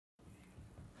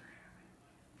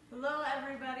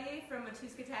everybody from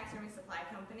Matuska Taxidermy Supply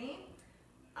Company.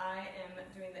 I am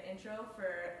doing the intro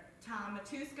for Tom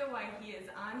Matuska while he is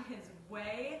on his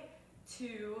way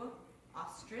to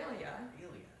Australia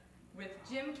with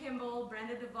Jim Kimball,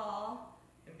 Brenda Duvall,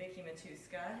 and Vicky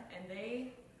Matuska, and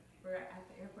they were at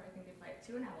the airport. I think they fly at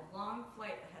 2 and have a long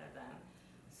flight ahead of them.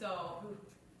 So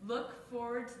look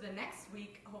forward to the next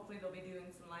week. Hopefully they'll be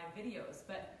doing some live videos.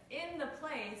 But in the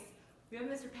place, we have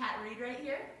Mr. Pat Reed right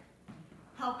here,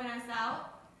 helping us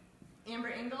out, Amber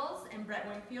Ingalls and Brett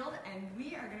Winfield, and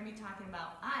we are going to be talking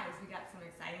about eyes. We got some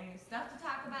exciting new stuff to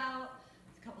talk about.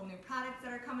 There's a couple new products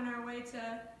that are coming our way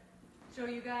to show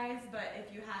you guys, but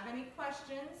if you have any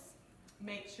questions,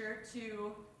 make sure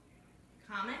to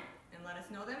comment and let us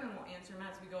know them, and we'll answer them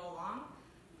as we go along.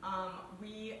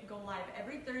 We go live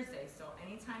every Thursday, so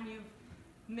anytime you've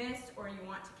missed or you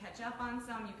want to catch up on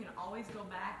some, you can always go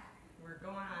back. We're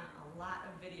going on a lot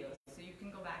of videos, so you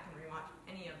can go back and rewatch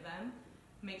any of them.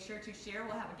 Make sure to share.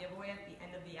 We'll have a giveaway at the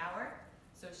end of the hour,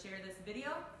 so share this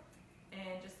video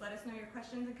and just let us know your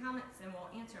questions and comments, and we'll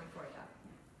answer them for you.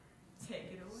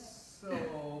 Take it away.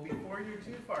 So, before you're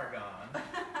too far gone,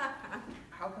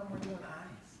 how come we're doing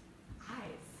eyes?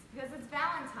 Eyes. Because it's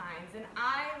Valentine's, and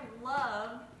I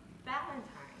love Valentine's.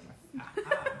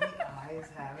 The eyes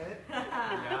have it. The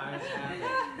eyes have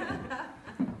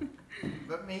it.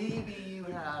 But maybe you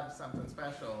have something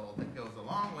special that goes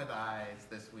along with eyes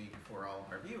this week for all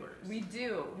of our viewers. We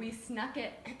do. We snuck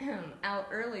it out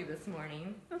early this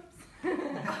morning.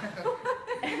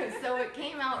 So it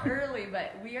came out early,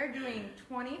 but we are doing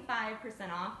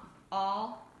 25% off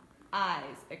all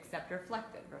eyes except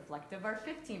reflective. Reflective are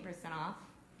 15% off,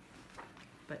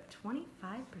 but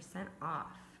 25% off.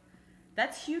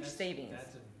 That's huge savings.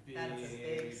 That's a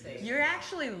big savings. You're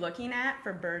actually looking at,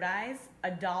 for bird eyes,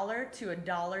 $1 to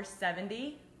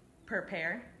 $1.70 per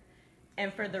pair.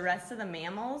 And for the rest of the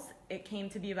mammals, it came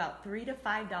to be about $3 to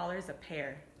 $5 a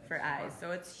pair for eyes.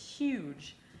 So it's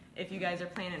huge if you guys are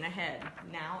planning ahead.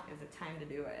 Now is the time to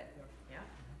do it. Yeah.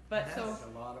 But that's so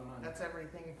a lot of money. That's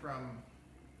everything from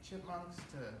chipmunks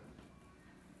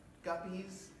to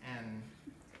guppies and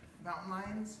mountain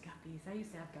lions. Guppies. I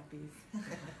used to have guppies.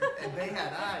 And they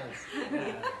had eyes.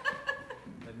 Yeah.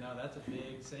 But no, that's a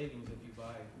big savings if you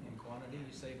buy in quantity.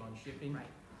 You save on shipping. Right.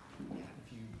 Yeah.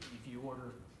 If you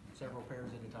order several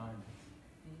pairs at a time.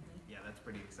 Yeah, that's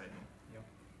pretty exciting. Yep.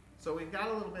 So we've got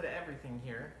a little bit of everything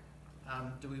here.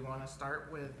 Do we want to start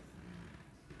with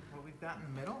what we've got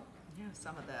in the middle? Yeah,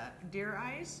 some of the deer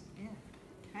eyes. Yeah.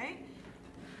 Okay.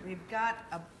 We've got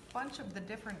a bunch of the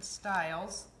different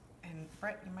styles, and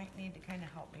Brett, you might need to kind of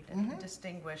help me to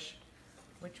distinguish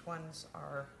which ones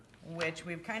are which.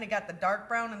 We've kind of got the dark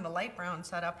brown and the light brown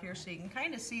set up here, so you can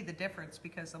kind of see the difference,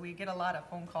 because we get a lot of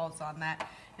phone calls on that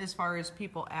as far as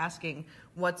people asking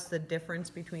what's the difference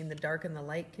between the dark and the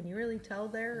light. Can you really tell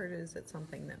there, or is it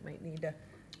something that might need to...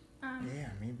 Yeah,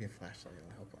 maybe a flashlight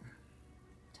will help them.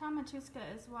 Tom Matuska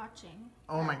is watching.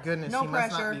 Oh my goodness, No he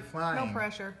must not pressure. be flying. No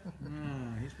pressure.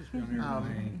 He's supposed to be on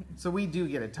there. So we do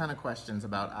get a ton of questions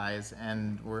about eyes,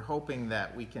 and we're hoping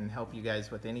that we can help you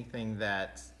guys with any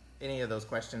of those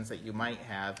questions that you might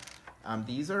have.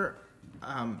 These are,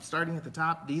 starting at the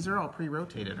top, these are all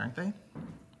pre-rotated, aren't they?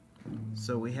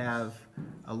 So we have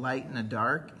a light and a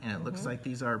dark, and it looks like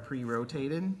these are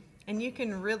pre-rotated. And you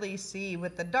can really see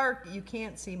with the dark, you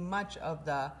can't see much of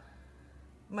the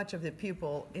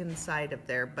pupil inside of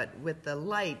there, but with the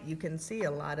light, you can see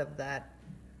a lot of that.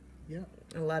 Yeah.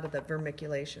 A lot of the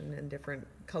vermiculation and different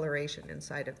coloration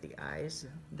inside of the eyes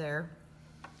there.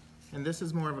 And this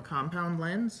is more of a compound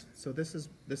lens. So this is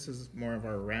more of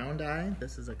our round eye.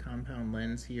 This is a compound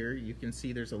lens here. You can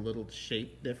see there's a little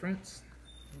shape difference.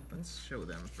 Let's show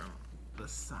them from the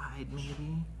side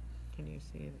maybe. Can you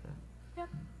see the... Yep.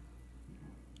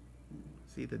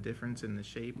 See the difference in the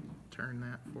shape? Turn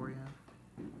that for you.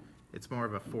 It's more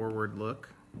of a forward look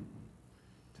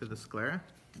to the sclera.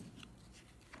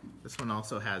 This one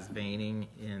also has veining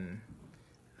in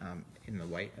the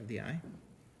white of the eye.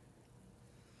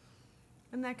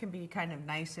 And that can be kind of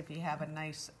nice if you have a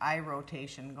nice eye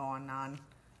rotation going on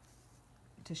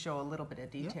to show a little bit of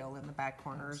detail in the back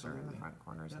corners or in the Absolutely. front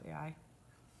corners of the eye.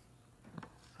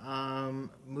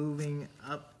 Moving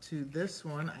up to this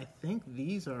one, I think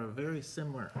these are a very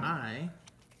similar eye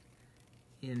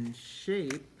in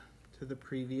shape to the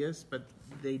previous, but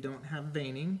they don't have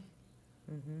veining.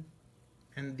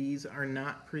 And these are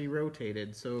not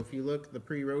pre-rotated. So if you look, the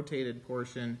pre-rotated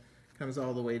portion comes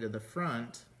all the way to the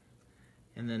front,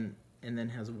 and then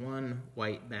has one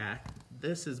white back.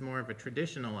 This is more of a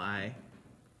traditional eye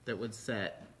that would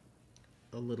set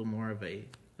a little more of a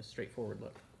straightforward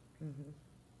look.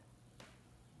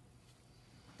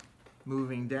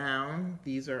 Moving down,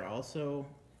 these are also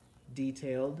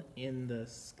detailed in the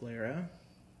sclera,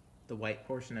 the white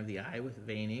portion of the eye with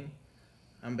veining,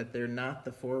 but they're not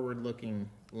the forward-looking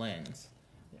lens.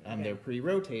 They're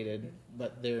pre-rotated,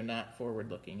 but they're not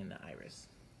forward-looking in the iris.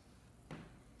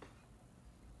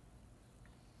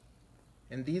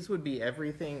 And these would be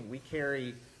everything. We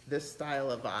carry this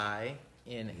style of eye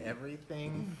in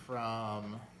everything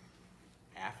from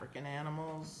African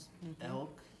animals,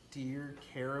 elk, deer,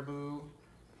 caribou.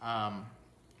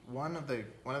 One of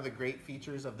the great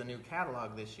features of the new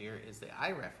catalog this year is the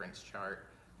eye reference chart.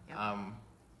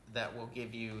 That will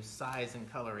give you size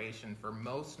and coloration for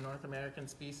most North American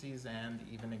species and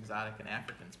even exotic and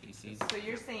African species. So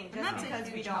you're saying just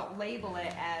because we don't label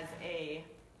it as a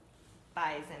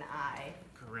bison eye,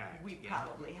 Correct. we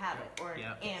probably have it, or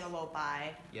an antelope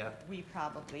eye, we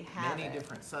probably have Many it.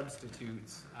 different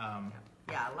substitutes.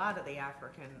 Yeah, a lot of the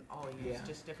African all use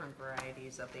just different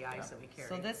varieties of the eyes that we carry.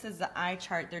 So this is the eye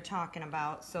chart they're talking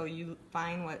about. So you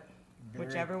find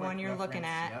whichever quick one you're looking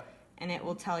reference, at, and it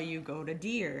will tell you go to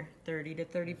deer, 30 to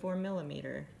 34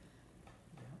 millimeter.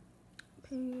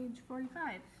 Page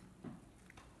 45.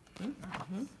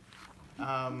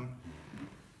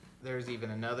 There's even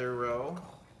another row.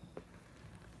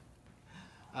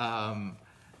 Other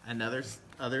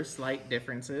slight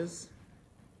differences.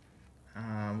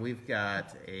 We've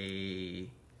got I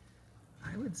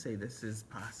would say this is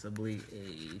possibly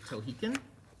a Tohican,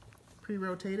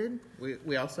 pre-rotated.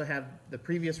 We also have the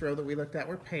previous row that we looked at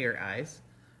were Payer eyes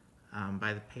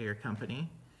by the Payer company,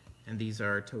 and these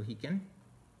are Tohican.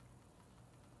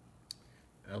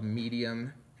 A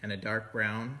medium and a dark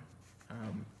brown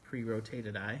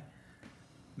pre-rotated eye.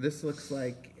 This looks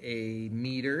like a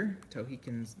meter,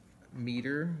 Tohican's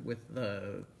meter with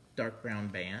the dark brown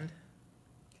band.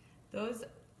 Those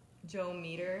Joe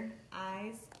Meter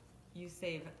eyes, you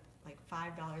save like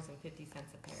 $5.50 a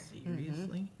pair.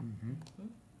 Seriously?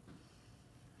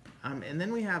 And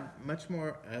then we have much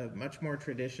more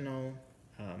traditional,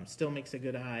 still makes a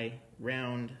good eye,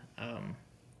 round,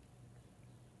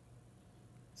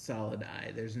 solid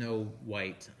eye. There's no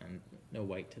white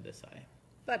to this eye.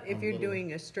 But if you're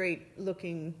doing a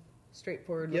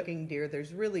straightforward looking deer,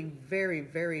 there's really very,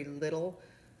 very little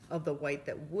of the white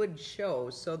that would show.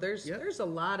 So there's a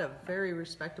lot of very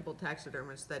respectable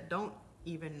taxidermists that don't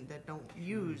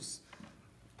use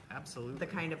Absolutely the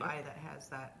kind of eye that has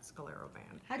that sclero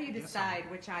band. How do you decide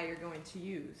which eye you're going to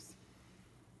use?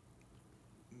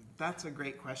 That's a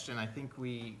great question. I think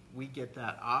we get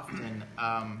that often.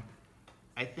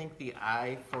 I think the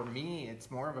eye, for me,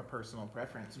 it's more of a personal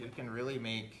preference. We can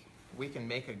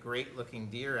make a great looking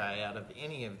deer eye out of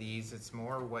any of these. It's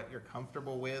more what you're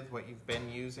comfortable with, what you've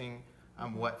been using,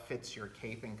 what fits your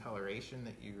cape and coloration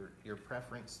that your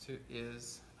preference to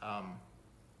is.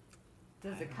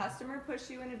 Does the customer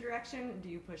push you in a direction? Do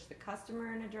you push the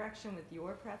customer in a direction with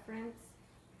your preference?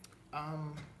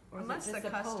 Or is Unless it the just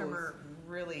a customer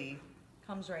really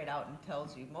comes right out and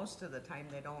tells you. Most of the time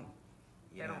they don't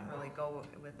really go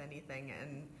with anything,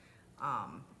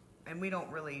 and we don't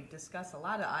really discuss a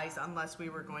lot of eyes unless we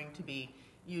were going to be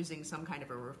using some kind of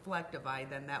a reflective eye.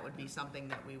 Then that would be something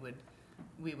that we would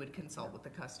consult with the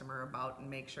customer about and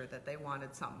make sure that they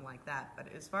wanted something like that. But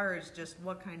as far as just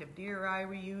what kind of deer eye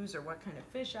we use or what kind of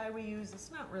fish eye we use,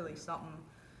 it's not really something.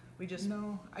 We just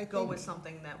go with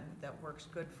something that works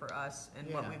good for us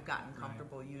and what we've gotten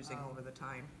comfortable using over the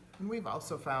time. And we've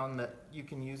also found that you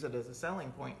can use it as a selling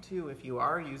point too. If you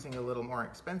are using a little more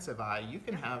expensive eye, you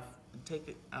can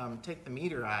take the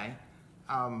meter eye.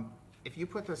 If you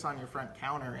put this on your front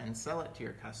counter and sell it to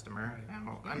your customer,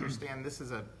 now understand this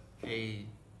is a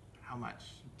how much?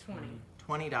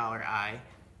 $20 eye.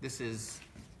 This is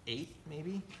 8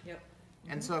 maybe. Yep.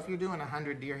 And so if you're doing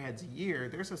 100 deer heads a year,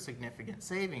 there's a significant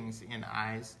savings in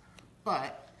eyes.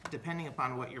 But depending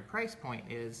upon what your price point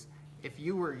is, if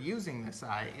you were using this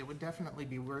eye, it would definitely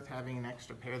be worth having an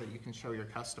extra pair that you can show your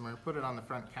customer, put it on the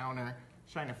front counter,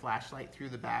 shine a flashlight through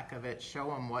the back of it, show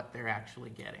them what they're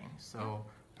actually getting. So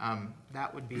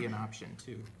that would be an option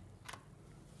too.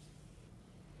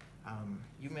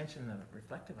 You mentioned the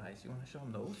reflective eyes. You want to show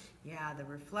them those? Yeah, the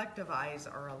reflective eyes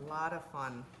are a lot of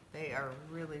fun. They are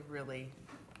really, really,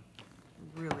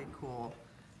 really cool.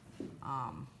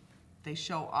 They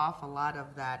show off a lot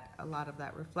of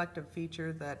that reflective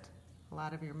feature that a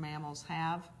lot of your mammals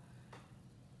have.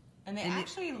 And they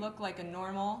actually look like a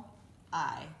normal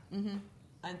eye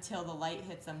until the light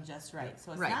hits them just right.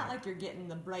 So it's not like you're getting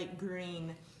the bright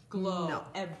green glow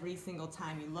every single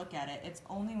time you look at it. It's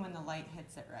only when the light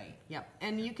hits it right. Yep,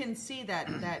 and you can see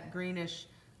that greenish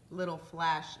little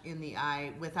flash in the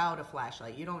eye without a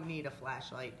flashlight. You don't need a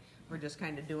flashlight. We're just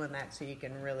kind of doing that so you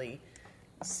can really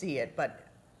see it. But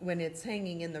when it's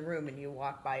hanging in the room and you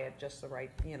walk by it just the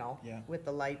right, you know, with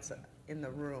the lights in the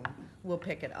room, we'll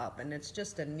pick it up. And it's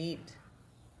just a neat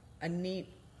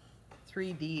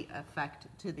 3D effect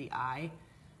to the eye.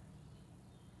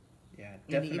 Yeah, And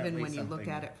definitely even when you look something-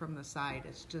 at it from the side,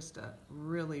 it's just a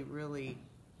really, really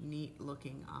neat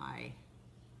looking eye.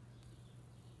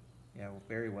 Yeah,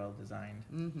 very well designed.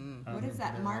 Mm-hmm. What is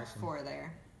that they're mark awesome. for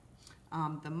there?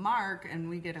 The mark, and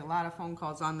we get a lot of phone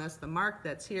calls on this, the mark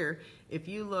that's here, if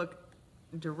you look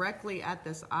directly at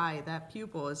this eye, that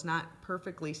pupil is not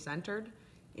perfectly centered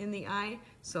in the eye.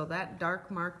 So that dark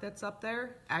mark that's up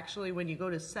there, actually when you go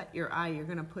to set your eye, you're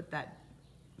gonna put that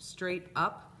straight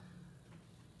up.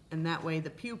 And that way the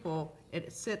pupil,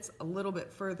 it sits a little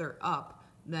bit further up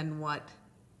than what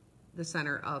the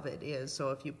center of it is.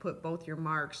 So if you put both your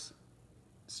marks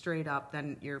straight up,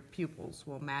 then your pupils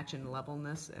will match in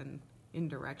levelness and in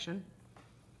direction.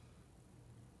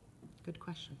 Good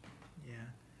question. Yeah,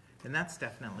 and that's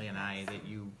definitely an eye that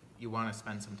you want to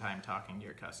spend some time talking to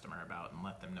your customer about and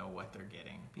let them know what they're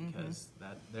getting, because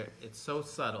it's so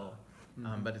subtle,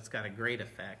 but it's got a great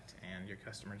effect, and your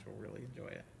customers will really enjoy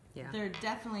it. Yeah. They're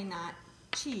definitely not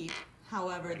cheap.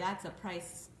 However, that's a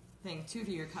price thing too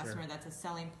to your customer. Sure. That's a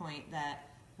selling point, that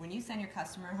when you send your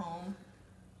customer home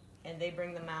and they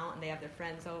bring them out and they have their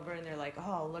friends over and they're like,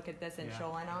 oh, look at this, and Yeah.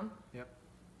 showing them. Yep.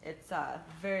 It's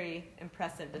very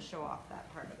impressive to show off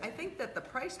that part of it. I think that the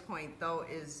price point though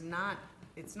is not,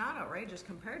 it's not outrageous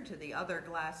compared to the other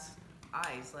glass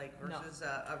eyes, like versus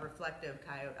a reflective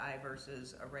coyote eye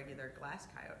versus a regular glass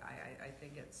coyote eye. I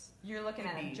think it's, You're looking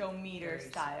could at a be Joe Meter very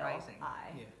style surprising.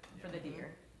 eye Yeah. for the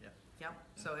deer. yep,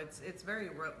 so it's very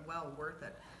well worth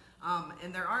it.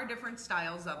 And there are different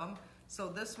styles of them. So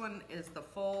this one is the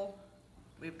full,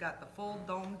 we've got the full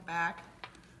domed back.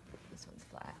 This one's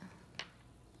flat.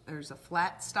 There's a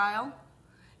flat style.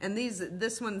 And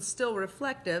this one's still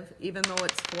reflective, even though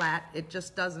it's flat. It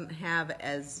just doesn't have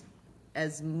as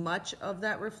much of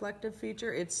that reflective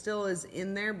feature. It still is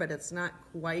in there, but it's not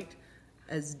quite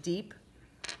as deep.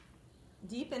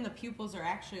 Deep, and the pupils are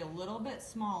actually a little bit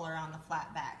smaller on the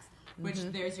flat backs, which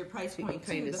there's your price So you can point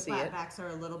too. kinda The see flat it. backs are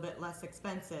a little bit less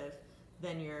expensive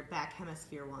than your back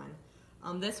hemisphere one.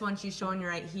 This one she's showing you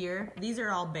right here. These are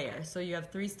all bare, so you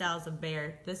have 3 styles of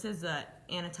bare. This is a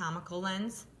anatomical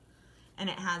lens, and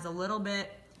it has a little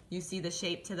bit, you see the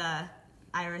shape to the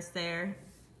iris there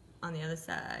on the other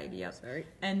side, yep. Sorry.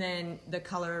 And then the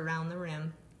color around the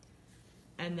rim.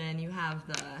 And then you have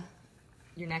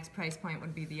your next price point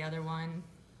would be the other one,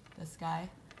 this guy,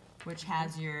 which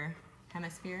has your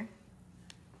hemisphere,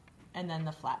 and then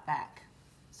the flat back.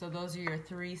 So those are your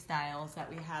 3 styles that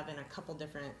we have in a couple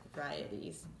different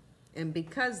varieties. And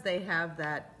because they have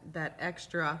that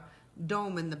extra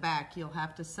dome in the back, you'll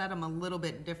have to set them a little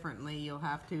bit differently. You'll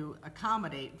have to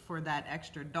accommodate for that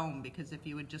extra dome, because if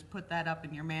you would just put that up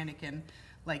in your mannequin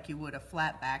like you would a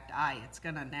flat-backed eye, it's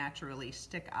going to naturally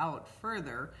stick out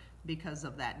further because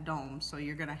of that dome. So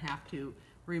you're going to have to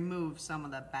remove some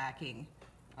of the backing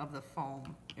of the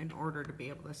foam in order to be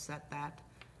able to set that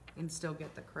and still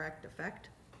get the correct effect.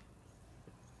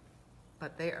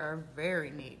 But they are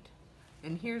very neat.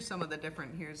 And here's some of the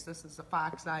different, this is a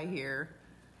fox eye here.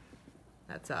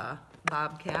 That's a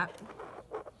bobcat.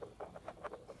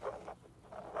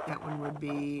 That one would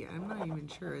be, I'm not even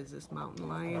sure, is this mountain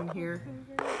lion here?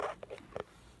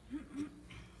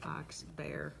 Fox,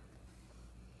 bear.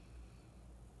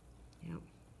 Yep,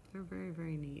 they're very,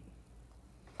 very neat.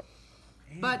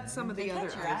 But some of They the other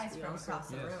catch your eyes eyes we from also- across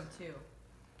the Yes. room too.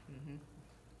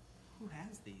 Who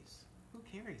has these? Who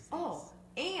carries these? Oh,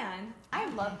 and I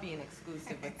love being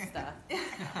exclusive with stuff.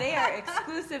 They are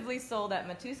exclusively sold at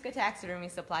Matuska Taxidermy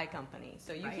Supply Company,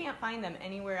 so you Right. can't find them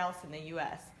anywhere else in the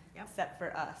U.S. Yep. except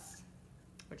for us,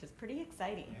 which is pretty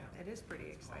exciting. It is pretty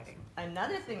exciting.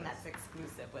 Another thing that's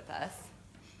exclusive with us,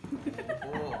 Oh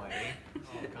boy.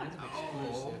 All kinds of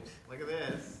Oh, exclusives. look at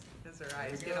this. As their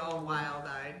eyes get all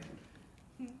wild-eyed.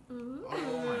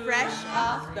 Oh, fresh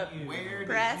off the where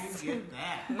press. did you get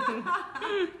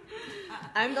that?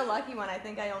 I'm the lucky one. I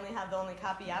think I only have the only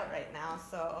copy out right now,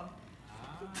 so.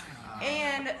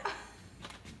 And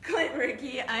Clint,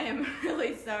 Ricky, I am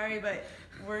really sorry, but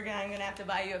I'm gonna have to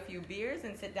buy you a few beers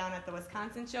and sit down at the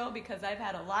Wisconsin show, because I've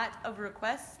had a lot of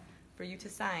requests for you to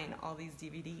sign all these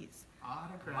DVDs.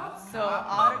 Autograph. So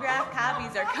autographed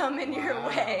copies are coming your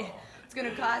way. It's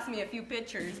gonna cost me a few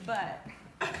pictures, but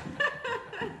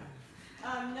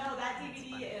no, that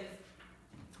DVD is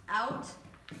out,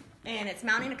 and it's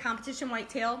mounting a competition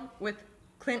whitetail with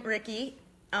Clint Ricky.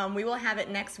 We will have it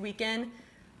next weekend.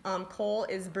 Cole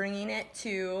is bringing it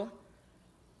to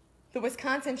the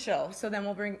Wisconsin show, so then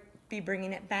we'll be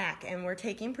bringing it back, and we're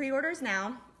taking pre-orders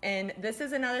now. And this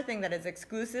is another thing that is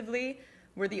exclusively,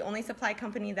 we're the only supply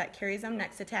company that carries them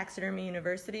next to Taxidermy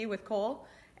University with Cole,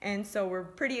 and so we're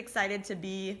pretty excited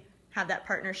to have that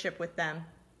partnership with them.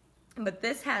 But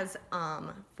this has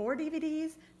 4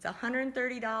 DVDs. It's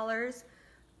 $130.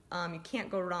 You can't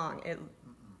go wrong.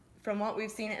 From what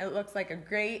we've seen, it looks like a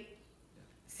great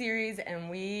series, and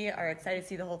we are excited to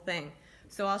see the whole thing.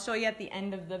 So I'll show you at the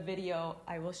end of the video.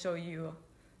 I will show you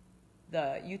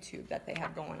the YouTube that they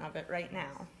have going of it right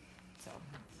now. So.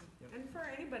 And for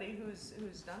anybody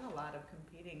who's done a lot of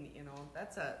competing, you know,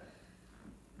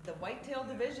 the whitetail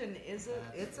division it's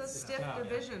a stiff tough.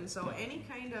 division. So any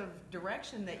kind of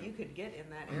direction that you could get in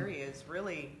that area is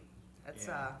really,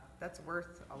 that's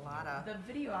worth a lot of. The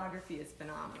videography is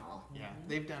phenomenal. Yeah,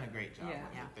 they've done a great job. Yeah.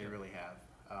 With it. They really have.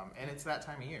 And it's that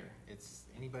time of year. It's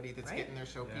anybody that's Right. getting their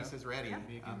showpieces ready. Yeah.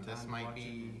 Be a good This time to might watch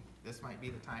be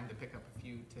the time to pick up a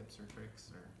few tips or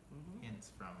tricks or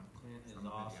hints from. It is from the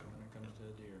awesome video. when it comes to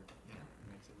a deer. Yeah.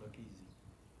 It makes it look easy.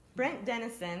 Brent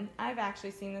Dennison, I've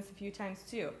actually seen this a few times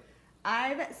too.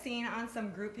 I've seen on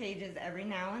some group pages every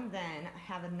now and then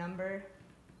have a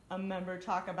member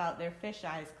talk about their fish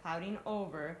eyes clouding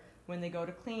over when they go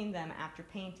to clean them after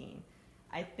painting.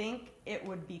 I think it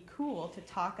would be cool to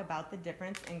talk about the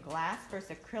difference in glass versus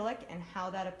acrylic and how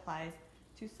that applies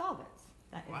to solvents.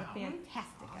 That is Wow. a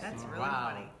fantastic idea. That's really wow,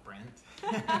 funny. Brent.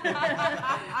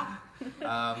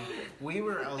 We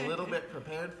were a little bit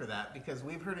prepared for that because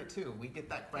we've heard it too. We get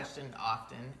that question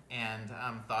often and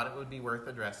thought it would be worth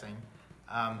addressing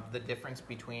the difference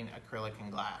between acrylic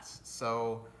and glass.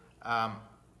 So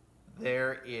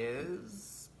there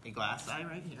is a glass eye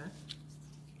right here.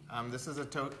 This is a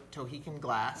Tohican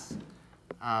glass.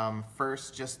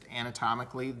 First, just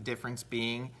anatomically, the difference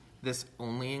being this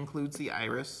only includes the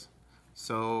iris.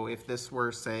 So if this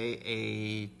were, say,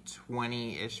 a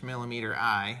 20-ish millimeter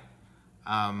eye,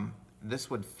 this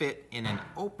would fit in an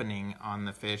opening on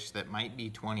the fish that might be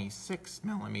 26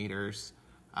 millimeters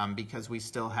because we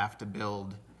still have to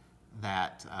build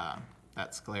that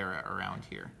sclera around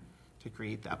here to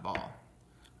create that ball.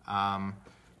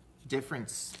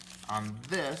 Difference on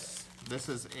this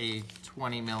is a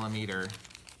 20 millimeter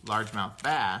largemouth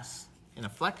bass in a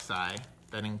flex eye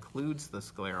that includes the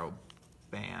sclero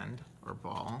band or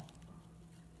ball,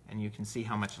 and you can see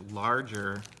how much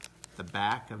larger the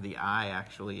back of the eye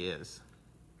actually is.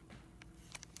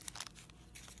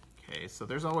 Okay, so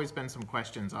there's always been some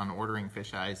questions on ordering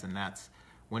fish eyes, and that's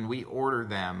when we order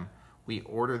them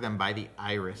by the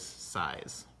iris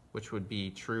size, which would be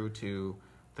true to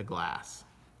the glass.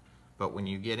 But when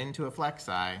you get into a flex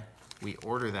eye, we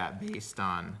order that based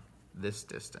on this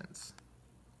distance.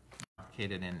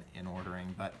 Complicated in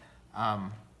ordering, but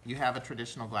you have a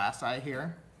traditional glass eye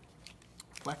here.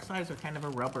 Flex eyes are kind of a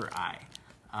rubber eye.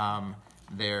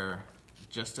 They're,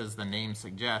 just as the name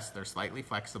suggests, they're slightly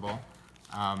flexible.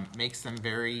 Makes them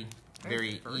very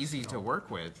easy to work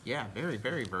with. Yeah, very,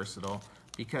 very versatile.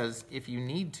 Because if you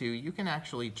need to, you can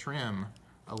actually trim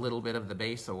a little bit of the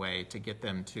base away to get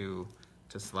them to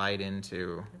slide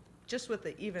into. Just with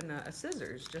even a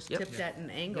scissors, just Yep. tipped at an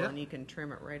angle Yep. and you can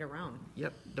trim it right around.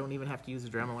 Yep, don't even have to use a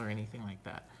Dremel or anything like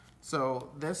that. So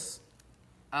this,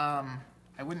 I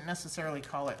wouldn't necessarily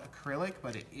call it acrylic,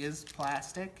 but it is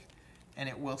plastic, and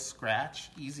it will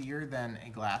scratch easier than a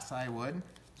glass eye would.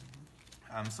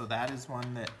 So that is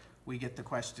one that we get the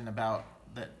question about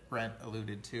that Brent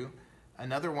alluded to.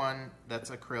 Another one that's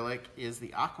acrylic is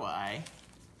the aqua eye.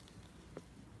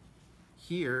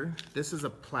 Here, this is a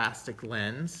plastic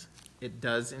lens. It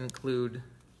does include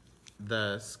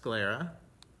the sclera.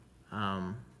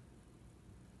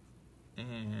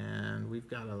 And we've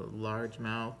got a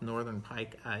largemouth northern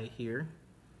pike eye here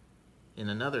in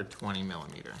another 20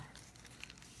 millimeter.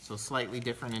 So slightly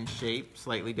different in shape,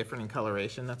 slightly different in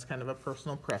coloration. That's kind of a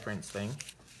personal preference thing.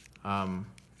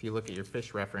 If you look at your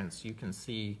fish reference, you can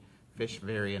see fish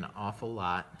vary an awful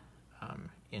lot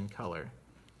in color.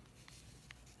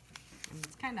 And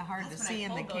it's kind of hard to When see I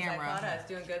in the pulled those, I thought I camera. was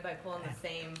doing good by pulling the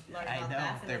same I largemouth know,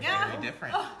 bass. they're Yeah. very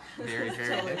different. Very,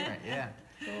 very different, yeah.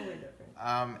 Totally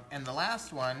different. And the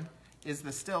last one is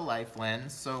the still life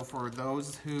lens. So for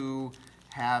those who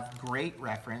have great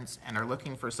reference and are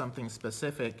looking for something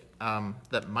specific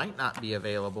that might not be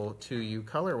available to you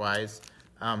color-wise,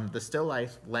 the still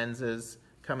life lenses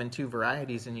come in 2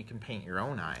 varieties and you can paint your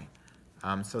own eye.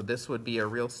 So this would be a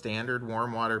real standard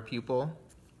warm water pupil,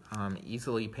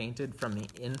 easily painted from the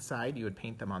inside. You would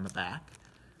paint them on the back.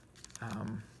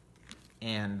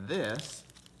 And this,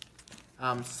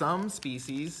 some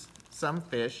species, some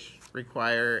fish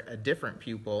require a different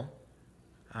pupil,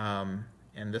 and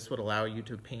this would allow you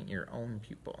to paint your own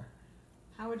pupil.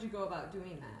 How would you go about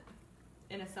doing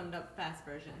that in a summed up fast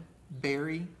version?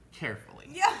 Very carefully.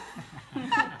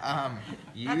 Yeah.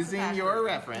 Using your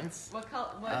reference. What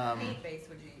paint base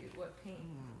would you use? What paint?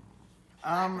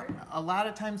 A lot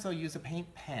of times they'll use a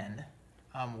paint pen,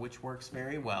 which works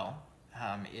very well.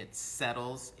 It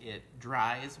settles, it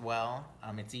dries well,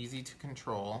 it's easy to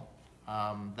control.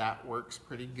 That works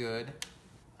pretty good.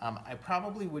 I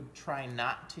probably would try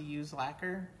not to use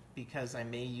lacquer because I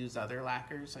may use other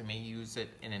lacquers. I may use it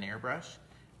in an airbrush.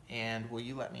 And will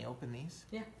you let me open these?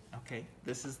 Yeah. Okay,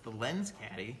 this is the lens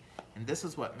caddy, and this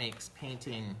is what makes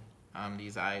painting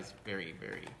these eyes very,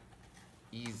 very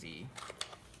easy.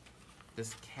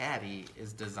 This caddy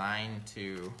is designed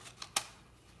to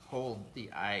hold the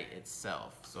eye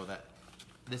itself, so that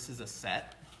this is a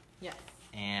set. Yes.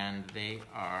 And they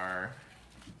are,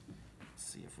 let's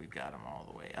see if we've got them all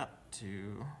the way up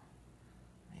to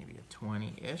maybe a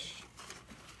 20-ish,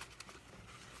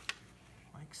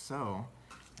 like so.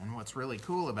 And what's really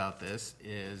cool about this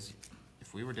is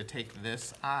if we were to take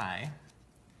this eye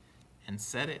and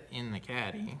set it in the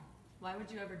caddy. Why would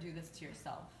you ever do this to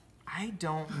yourself? I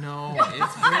don't know.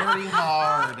 It's very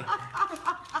hard.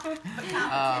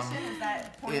 Competition, is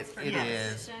that points for It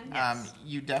is. competition? Yes.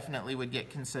 You definitely would get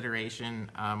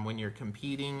consideration when you're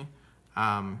competing.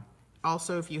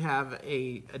 Also, if you have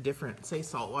a different, say,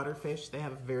 saltwater fish, they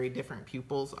have very different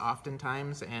pupils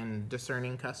oftentimes, and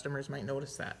discerning customers might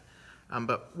notice that.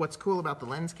 But what's cool about the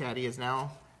lens caddy is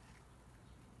now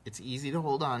it's easy to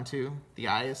hold on to. The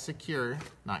eye is secure,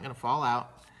 not going to fall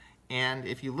out. And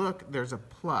if you look, there's a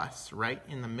plus right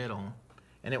in the middle,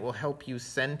 and it will help you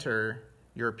center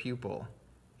your pupil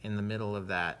in the middle of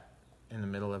that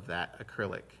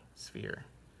acrylic sphere.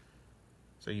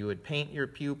 So you would paint your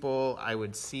pupil. I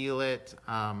would seal it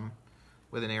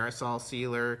with an aerosol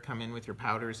sealer. Come in with your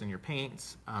powders and your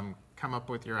paints. Come up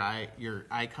with your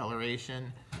eye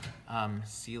coloration.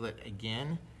 Seal it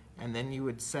again, and then you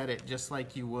would set it just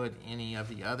like you would any of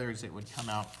the others. It would come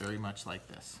out very much like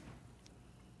this.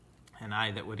 An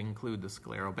eye that would include the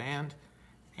scleroband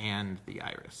and the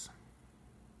iris.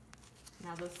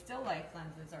 Now those still life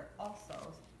lenses are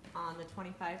also on the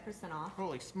 25% off.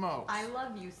 Holy smokes! I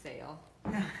love you sale.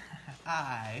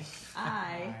 I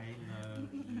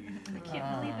love you. I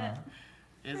can't believe it.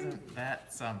 Isn't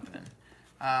that something?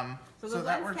 So So the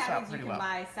that lens works out caddies you pretty can well.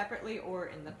 buy separately or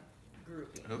in the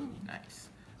grouping. Oh, nice.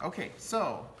 Okay,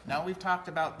 so now we've talked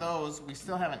about those. We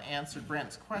still haven't answered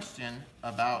Brent's question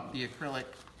about the acrylic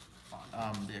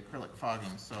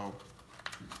fogging. So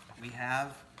we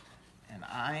have an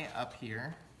eye up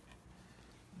here.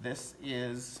 This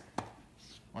is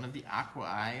one of the aqua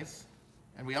eyes.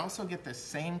 And we also get the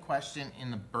same question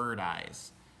in the bird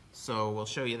eyes. So we'll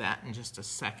show you that in just a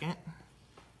second.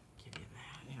 Give you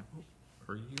that. Yeah.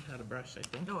 Or you had a brush, I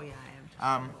think. Oh, yeah, I am just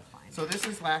a little fine. So this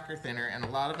is lacquer thinner, and a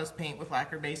lot of us paint with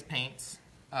lacquer-based paints.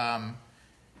 And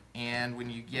when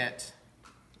you get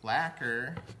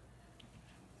lacquer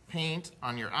paint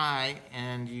on your eye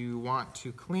and you want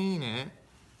to clean it,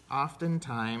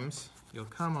 oftentimes you'll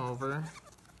come over,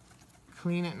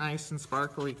 clean it nice and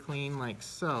sparkly clean like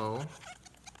so.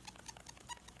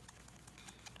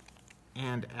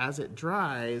 And as it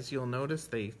dries, you'll notice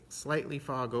they slightly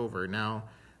fog over. Now,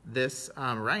 this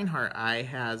Reinhardt eye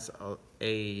has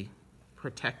a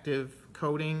protective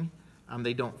coating.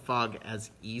 They don't fog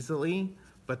as easily,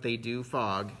 but they do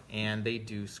fog and they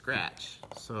do scratch.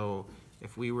 So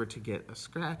if we were to get a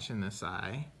scratch in this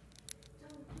eye,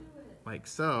 like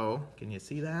so, can you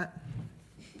see that?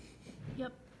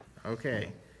 Yep.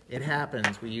 Okay, it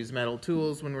happens. We use metal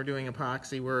tools when we're doing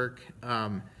epoxy work.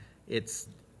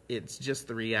 It's just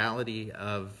the reality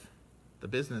of the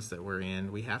business that we're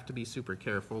in. We have to be super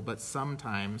careful, but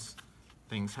sometimes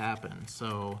things happen.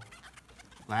 So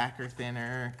lacquer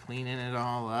thinner, cleaning it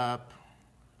all up,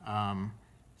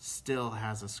 still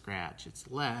has a scratch. It's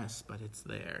less, but it's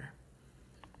there.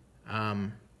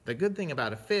 The good thing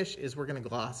about a fish is we're gonna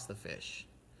gloss the fish.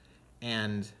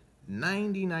 And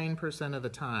 99% of the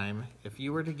time, if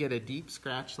you were to get a deep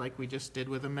scratch like we just did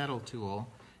with a metal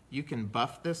tool, you can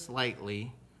buff this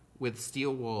lightly with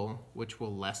steel wool, which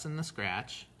will lessen the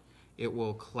scratch. It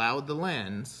will cloud the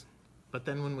lens, but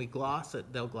then when we gloss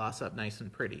it, they'll gloss up nice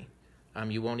and pretty.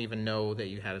 You won't even know that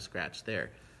you had a scratch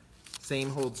there. Same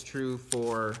holds true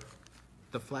for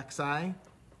the flex eye.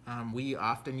 We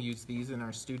often use these in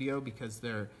our studio because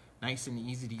they're nice and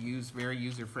easy to use, very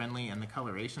user-friendly, and the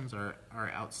colorations are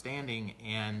outstanding,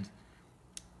 and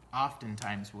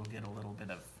oftentimes we'll get a little bit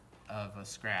of a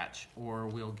scratch, or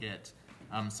we'll get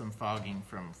some fogging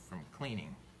from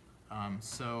cleaning.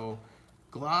 So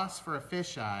gloss for a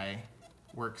fisheye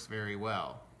works very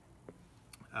well.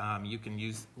 You can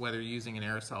use, whether you're using an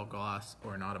aerosol gloss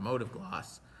or an automotive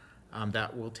gloss,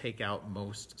 that will take out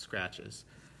most scratches.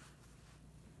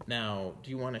 Now,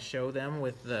 do you want to show them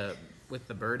with the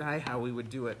bird eye how we would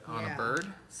do it on a bird?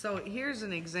 So here's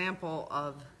an example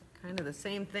of kind of the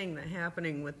same thing that's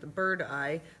happening with the bird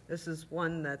eye. This is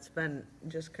one that's been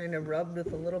just kind of rubbed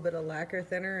with a little bit of lacquer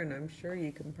thinner, and I'm sure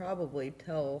you can probably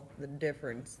tell the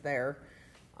difference there.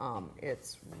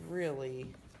 It's really,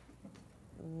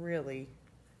 really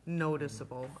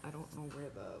noticeable. I don't know where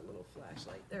the little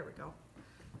flashlight, there we go.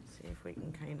 See if we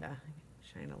can kind of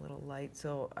shine a little light.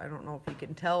 So I don't know if you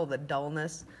can tell the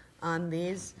dullness on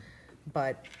these,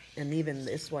 but, and even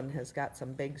this one has got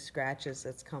some big scratches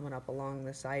that's coming up along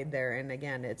the side there. And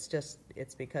again, it's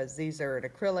because these are an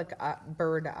acrylic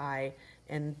bird eye,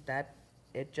 and that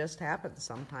it just happens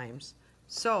sometimes.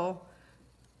 So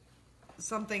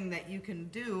something that you can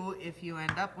do if you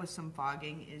end up with some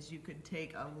fogging is you could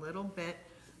take a little bit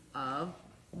of,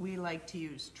 we like to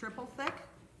use triple thick,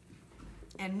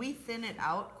 and we thin it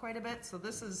out quite a bit. So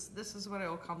this is what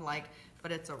it'll come like,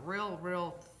 but it's a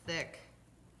real thick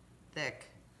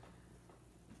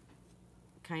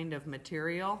kind of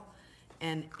material,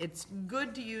 and it's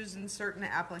good to use in certain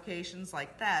applications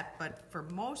like that, but for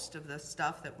most of the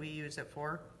stuff that we use it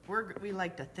for, we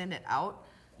like to thin it out.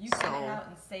 You thin it out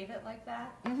and save it like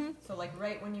that? Mm-hmm. So like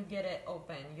right when you get it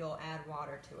open, you'll add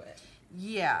water to it?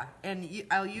 Yeah, and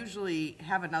I'll usually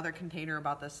have another container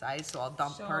about this size, so I'll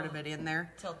dump part of it in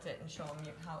there. Tilt it and show them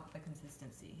how the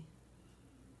consistency.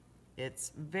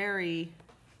 It's very,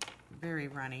 very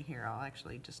runny here. I'll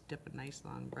actually just dip a nice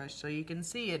long brush. So you can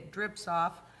see it drips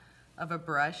off of a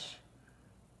brush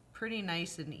pretty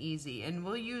nice and easy. And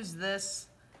we'll use this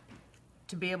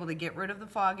to be able to get rid of the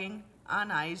fogging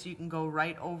on eyes. You can go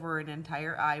right over an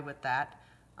entire eye with that.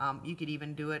 You could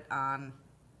even do it on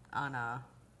a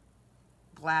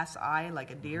glass eye, like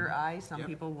a deer eye. Some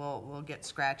people will get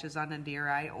scratches on a deer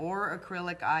eye, or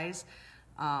acrylic eyes.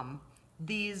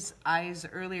 These eyes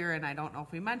earlier, and I don't know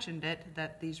if we mentioned it,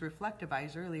 that these reflective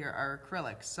eyes earlier are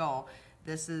acrylic. So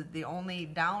this is the only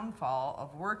downfall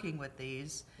of working with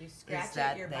these. You scratch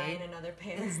it, you're buying another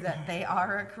pair. Is that they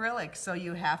are acrylic. So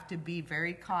you have to be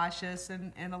very cautious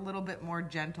and a little bit more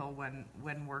gentle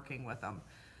when working with them.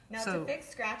 Now to fix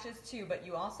scratches too, but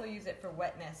you also use it for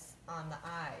wetness on the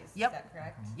eyes. Yep. Is that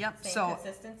correct? Yep. Same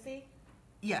consistency?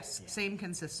 Yes, same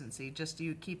consistency. Just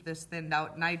you keep this thinned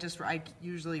out, and I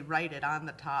usually write it on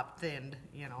the top thinned,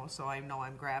 so I know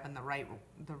I'm grabbing the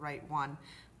right one.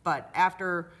 But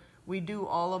after we do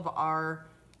all of our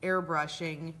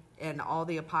airbrushing and all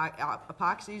the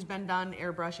epoxy's been done,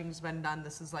 airbrushing's been done,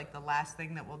 this is like the last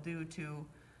thing that we'll do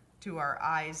to our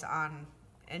eyes on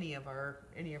any of our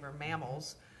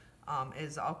mammals.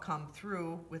 Is I'll come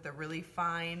through with a really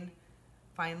fine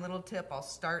little tip. I'll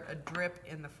start a drip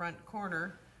in the front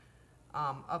corner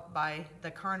up by the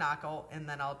carnacle, and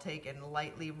then I'll take and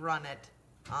lightly run it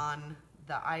on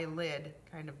the eyelid,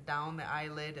 kind of down the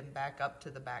eyelid and back up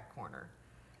to the back corner.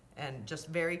 And just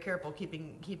very careful,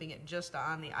 keeping it just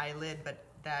on the eyelid, but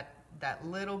that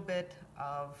little bit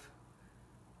of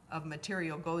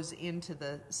material goes into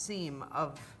the seam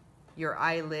of your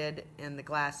eyelid and the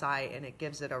glass eye, and it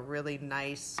gives it a really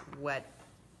nice wet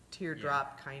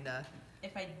teardrop kind of.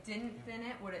 If I didn't thin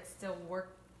it, would it still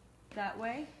work that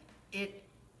way? It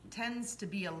tends to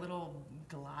be a little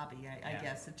globby, I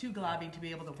guess. Too globby to be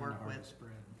able to work with.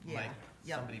 Spread. Yeah. Like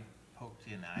somebody poked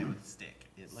you in the eye with a stick.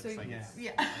 It looks like it's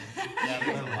yeah.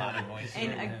 a lot of moisture.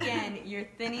 And again, you're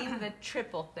thinning the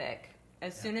triple thick.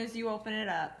 As soon as you open it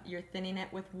up, you're thinning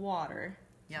it with water.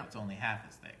 So it's only half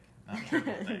as thick, not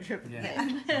triple thick. Triple Yeah.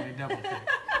 thick. It's only double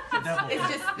thick. It's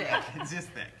just thick. It's just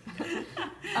thick.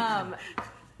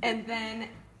 And then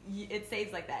it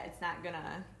stays like that. It's not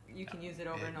gonna, you can use it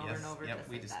over and over and over. Yep, just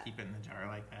we like just that. keep it in the jar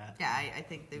like that. Yeah, I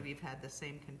think that we've had the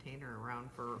same container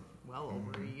around for well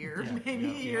over a year, Yeah. maybe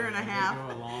a year and a half.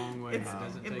 They go a long way. It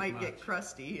doesn't It take might much. get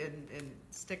crusty and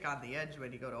stick on the edge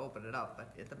when you go to open it up,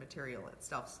 but the material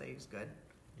itself stays good.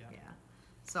 Yeah.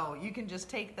 So you can just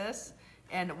take this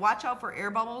and watch out for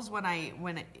air bubbles.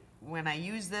 When I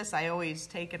use this, I always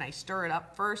take and I stir it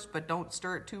up first, but don't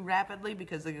stir it too rapidly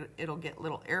because it'll get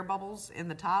little air bubbles in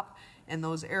the top, and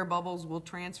those air bubbles will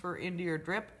transfer into your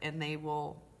drip and they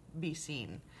will be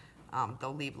seen.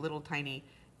 They'll leave little tiny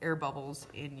air bubbles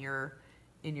in your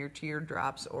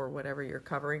teardrops or whatever you're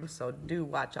covering, so do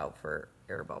watch out for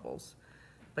air bubbles.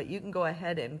 But you can go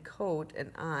ahead and coat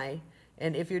an eye.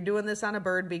 And if you're doing this on a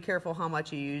bird, be careful how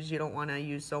much you use. You don't want to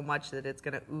use so much that it's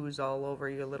going to ooze all over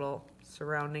your little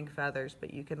surrounding feathers,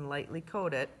 but you can lightly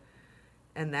coat it.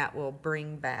 and that will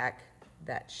bring back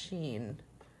that sheen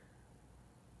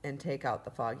and take out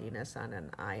the fogginess on an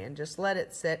eye, and just let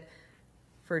it sit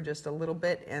for just a little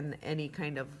bit, and any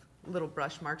kind of little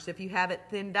brush marks, if you have it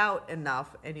thinned out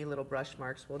enough, any little brush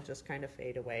marks will just kind of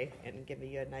fade away and give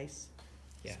you a nice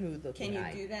Yeah. smooth looking Can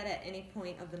eye. you do that at any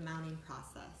point of the mounting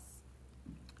process?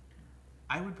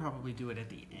 I would probably do it at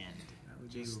the end. That would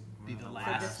Just be the the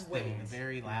last just thing, wait. the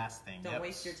very last thing. Don't Yep.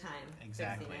 waste your time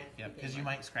Exactly. fixing it. Yep. to Because begin you with.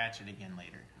 might scratch it again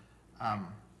later.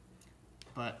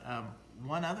 But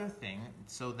one other thing,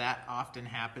 so that often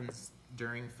happens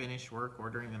during finish work or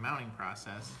during the mounting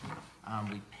process.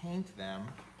 We paint them.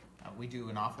 We do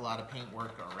an awful lot of paint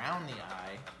work around the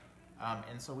eye.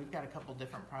 And so we've got a couple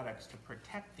different products to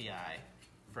protect the eye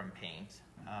from paint.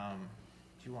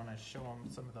 Do you want to show them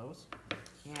some of those?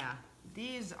 Yeah,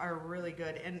 these are really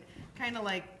good, and kind of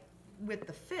like with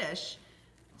the fish,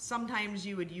 sometimes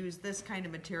you would use this kind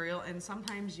of material, and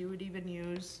sometimes you would even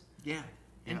use Yeah.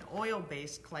 an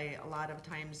oil-based clay. A lot of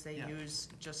times they Yeah. use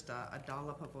just a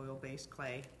dollop of oil-based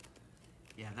clay.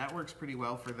 Yeah, that works pretty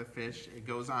well for the fish. It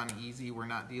goes on easy. We're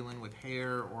not dealing with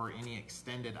hair or any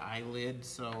extended eyelid,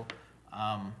 so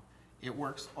it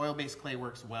works. Oil-based clay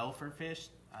works well for fish,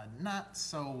 not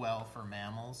so well for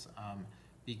mammals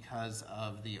because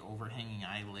of the overhanging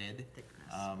eyelid.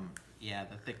 Thickness. Yeah,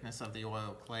 the thickness of the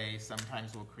oil clay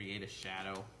sometimes will create a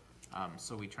shadow,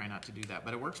 so we try not to do that.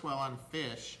 But it works well on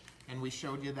fish, and we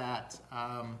showed you that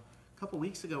a couple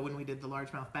weeks ago when we did the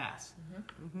largemouth bass.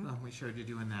 We showed you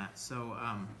doing that. So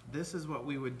this is what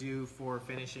we would do for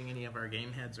finishing any of our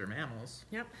game heads or mammals.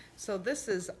 Yep. So this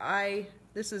is eye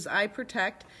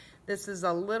protect. This is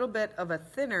a little bit of a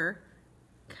thinner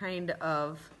kind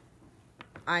of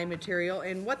eye material,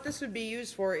 and what this would be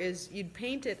used for is you'd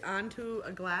paint it onto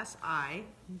a glass eye.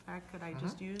 In fact, could I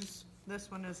just use this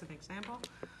one as an example?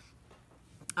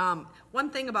 One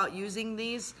thing about using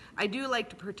these, I do like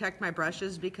to protect my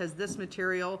brushes because this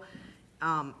material,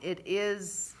 it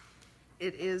is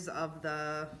of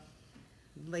the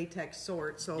latex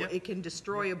sort, so Yep. it can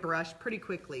destroy a brush pretty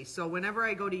quickly. So whenever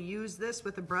I go to use this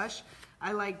with a brush,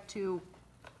 I like to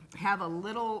have a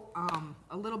little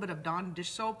bit of Dawn dish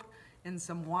soap in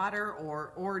some water,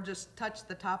 or just touch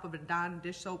the top of a Dawn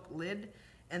dish soap lid,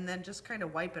 and then just kind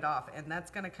of wipe it off, and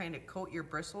that's going to kind of coat your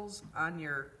bristles on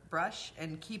your brush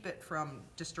and keep it from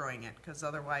destroying it, because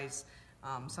otherwise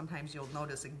sometimes you'll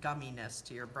notice a gumminess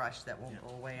to your brush that won't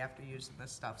go away after using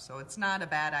this stuff. So it's not a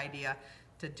bad idea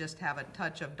to just have a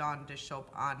touch of Dawn dish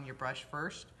soap on your brush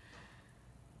first.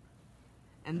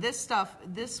 And this stuff,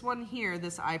 this one here,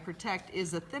 this Eye Protect,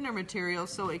 is a thinner material,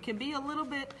 so it can be a little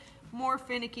bit more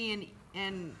finicky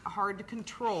and hard to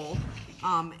control.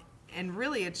 And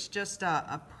really, it's just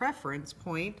a preference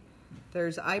point.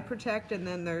 There's Eye Protect, and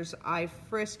then there's Eye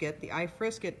Frisket. The Eye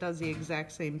Frisket does the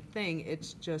exact same thing.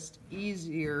 It's just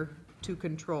easier to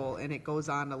control, and it goes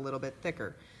on a little bit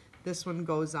thicker. This one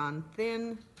goes on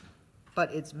thin,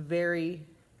 but it's very,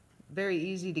 very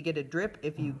easy to get a drip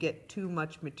if you get too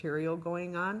much material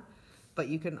going on. But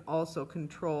you can also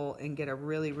control and get a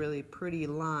really, really pretty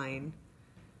line.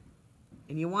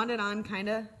 And you want it on kind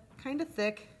of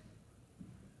thick.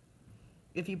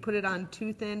 If you put it on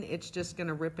too thin, it's just going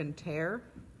to rip and tear.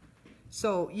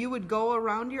 So you would go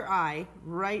around your eye,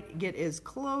 get as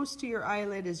close to your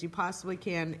eyelid as you possibly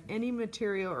can. Any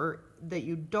material that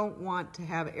you don't want to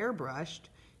have airbrushed,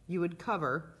 you would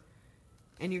cover,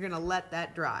 and you're going to let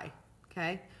that dry,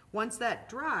 okay? Once that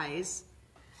dries,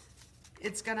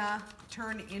 it's going to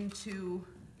turn into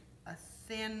a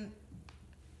thin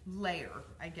layer,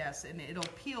 I guess, and it'll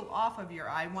peel off of your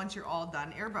eye once you're all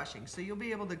done airbrushing. So you'll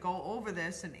be able to go over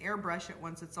this and airbrush it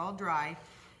once it's all dry,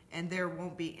 and there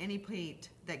won't be any paint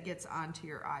that gets onto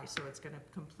your eye, so it's going to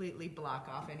completely block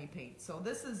off any paint. So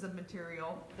this is the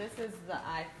material. This is the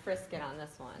Eye Frisket on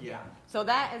this one. Yeah. So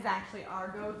that is actually our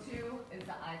go-to, is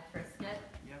the Eye Frisket.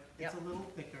 Yep. Yep. It's a little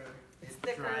thicker. It's It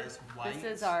thicker. dries white. This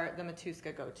is the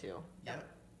Matuska go-to. Yep.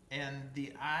 And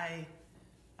the eye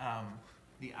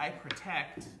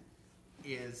Protect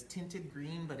is tinted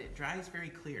green, but it dries very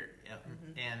clear. Yep.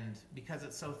 And because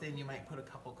it's so thin, you might put a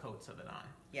couple coats of it on.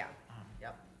 Yeah.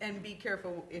 Yep. And be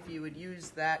careful if you would use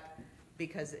that,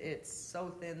 because it's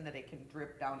so thin that it can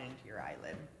drip down into your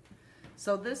eyelid.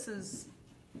 So this is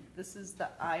the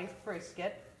Eye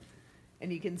Frisket,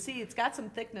 and you can see it's got some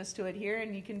thickness to it here,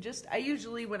 and you can just, I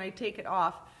usually, when I take it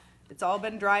off, it's all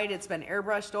been dried, it's been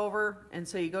airbrushed over, and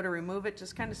so you go to remove it,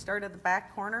 just kind of start at the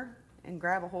back corner and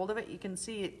grab a hold of it. You can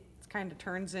see it kind of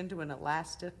turns into an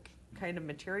elastic kind of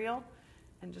material,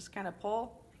 and just kind of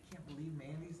pull. I can't believe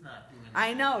Mandy's not doing it.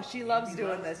 I know, she loves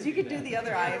doing this. You can do the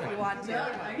other eye if you want to.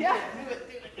 Yeah.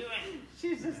 Do it.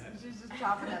 She's just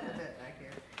chopping at the bit back here.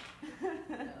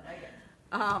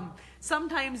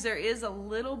 Sometimes there is a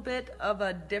little bit of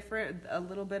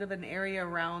an area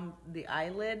around the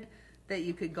eyelid that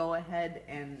you could go ahead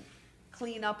and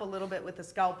clean up a little bit with a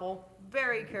scalpel,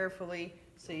 very carefully,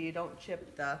 so you don't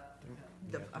chip the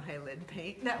eyelid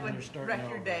paint. That When would you're starting wreck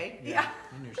your over. day. Yeah.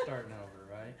 When you're starting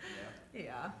over, right? Yeah.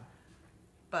 Yeah.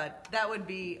 But that would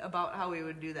be about how we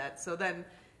would do that. So then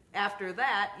after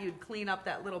that, you'd clean up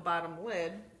that little bottom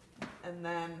lid, and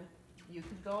then you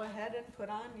could go ahead and put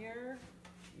on your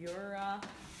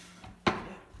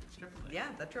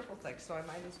the triple thick. So I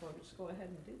might as well just go ahead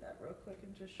and do that real quick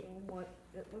and just show them what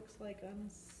it looks like on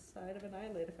the side of an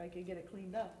eyelid if I could get it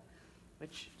cleaned up.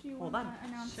 Which, Do you hold want on. to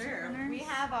announce the Sure. winners? We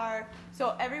have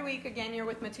so every week, again, you're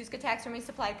with Matuska Taxidermy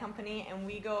Supply Company, and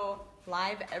we go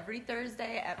live every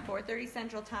Thursday at 4:30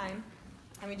 Central Time,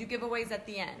 and we do giveaways at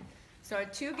the end. So our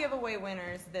 2 giveaway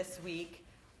winners this week,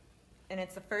 and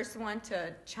it's the first one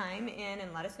to chime in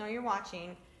and let us know you're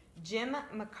watching, Jim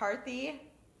McCarthy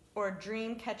or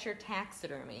Dreamcatcher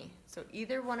Taxidermy. So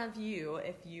either one of you,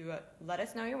 if you let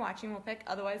us know you're watching, we'll pick.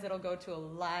 Otherwise, it'll go to a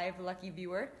live lucky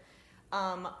viewer.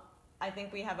 I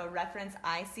think we have a reference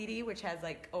eye CD, which has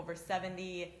like over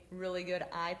 70 really good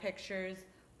eye pictures.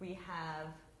 We have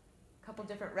a couple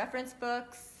different reference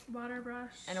books Water brush.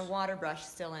 and a water brush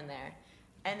still in there.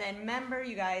 And then remember,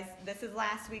 you guys, this is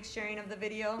last week's sharing of the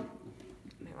video.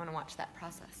 You might want to watch that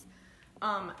process.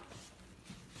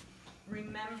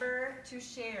 Remember to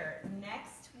share.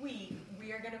 Next week,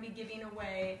 we are going to be giving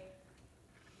away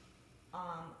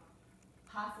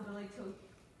possibility to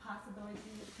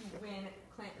win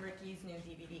Clint Ricky's new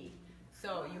DVD.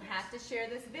 So you have to share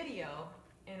this video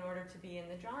in order to be in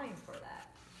the drawing for that.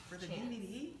 For the chance.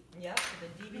 DVD? Yep, for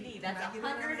the DVD. Can That's I get in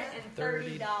on that?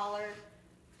 $130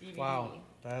 DVD. Wow,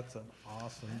 that's an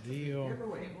awesome deal.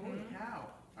 Giveaway, holy cow.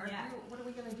 Our Yeah. deal- what are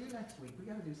we gonna do next week? We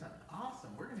gotta do something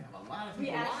awesome. We're gonna have a lot of We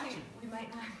people actually, watching. we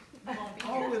might not, won't be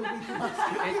Oh, here. it'll be fun.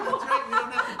 That's right, we don't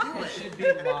have to do It it. should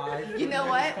be live. You know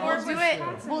what? We'll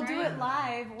We'll do it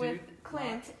live with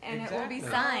Clint, and it will be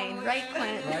Exactly. signed, right,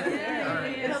 Clint? Right there. All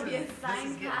right, It'll this be a is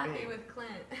signed getting copy big. with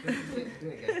Clint. This is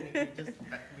getting big. I think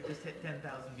we just hit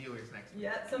 10,000 viewers next week.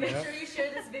 Yep, so make Yep. sure you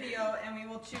share this video, and we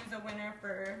will choose a winner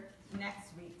for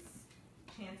next week's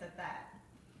chance at that.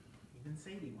 Even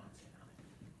Sadie wants in on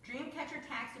it. Dreamcatcher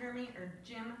Taxidermy or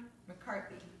Jim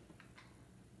McCarthy?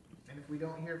 And if we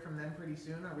don't hear from them pretty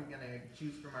soon, are we gonna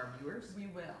choose from our viewers? We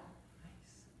will.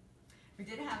 Nice. We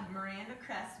did have Miranda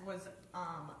Kress was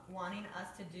wanting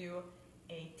us to do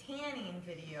a tanning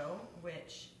video,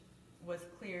 which was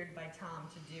cleared by Tom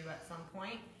to do at some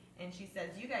point. And she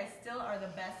says, you guys still are the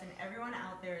best, and everyone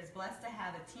out there is blessed to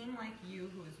have a team like you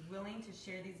who is willing to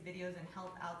share these videos and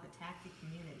help out the taxi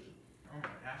community. Oh my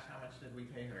gosh, how much did we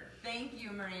pay her? Thank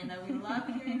you, Miranda. We love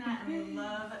hearing that, and we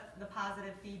love the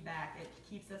positive feedback. It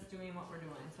keeps us doing what we're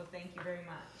doing, so thank you very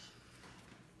much.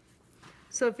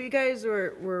 So if you guys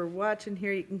were watching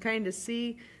here, you can kind of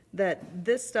see that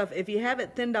this stuff, if you have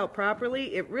it thinned out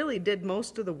properly, it really did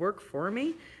most of the work for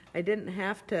me. I didn't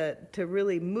have to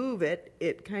really move it.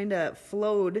 It kind of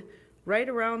flowed right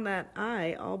around that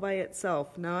eye all by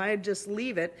itself. Now I just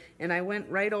leave it, and I went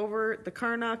right over the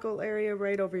carnacle area,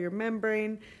 right over your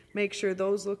membrane, make sure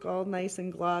those look all nice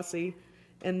and glossy,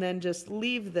 and then just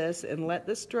leave this and let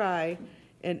this dry,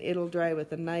 and it'll dry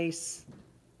with a nice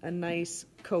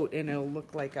coat, and it'll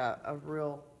look like a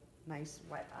real nice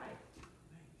wet eye.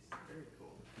 Nice, very cool.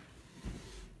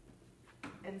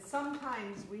 And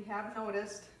sometimes we have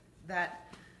noticed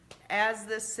that as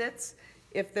this sits,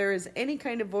 if there is any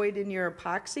kind of void in your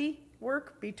epoxy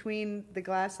work between the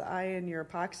glass eye and your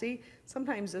epoxy,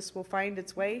 sometimes this will find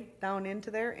its way down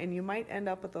into there, and you might end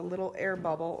up with a little air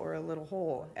bubble or a little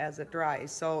hole as it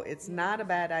dries. So it's not a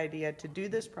bad idea to do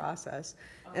this process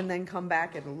and then come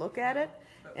back and look at it,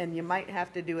 and you might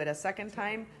have to do it a second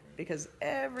time, because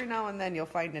every now and then you'll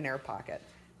find an air pocket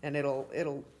and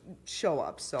it'll show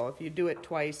up. So if you do it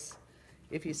twice,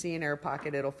 if you see an air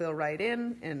pocket, it'll fill right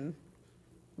in and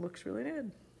looks really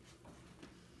good.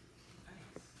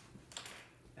 Nice.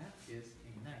 That is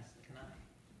a nice looking eye.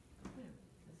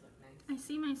 This look nice. I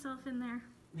see myself in there.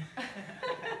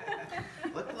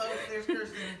 Look close, there's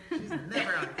Kirsten. She's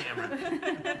never on camera.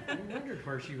 I wondered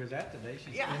where she was at today.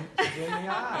 She's, Yeah. she's in the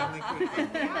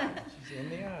eye. She's in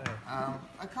the eye.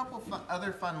 A couple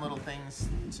other fun little things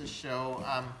to show.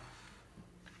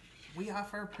 We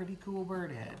offer a pretty cool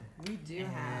bird head. We do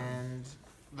And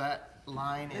that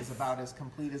line is about as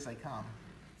complete as they come.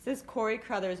 This is Corey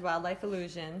Crothers, Wildlife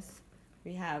Illusions.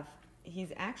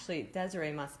 He's actually,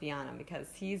 Desiree must be on him because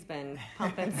he's been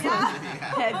pumping some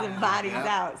heads and bodies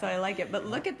out, so I like it. But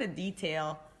look at the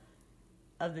detail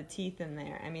of the teeth in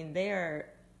there. I mean, they are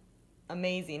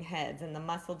amazing heads and the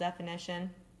muscle definition.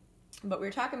 But we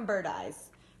were talking bird eyes.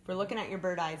 If we're looking at your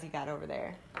bird eyes you got over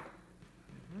there.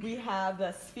 We have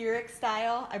the spheric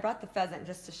style. I brought the pheasant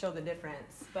just to show the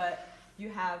difference. But you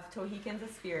have Tahikans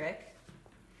spheric,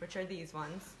 which are these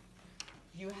ones.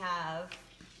 You have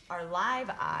our live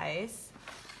eyes,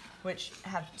 which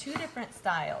have two different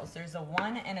styles. There's a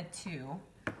 1 and a 2.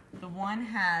 The 1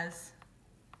 has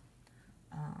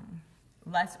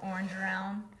less orange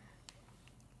around,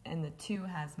 and the 2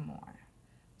 has more.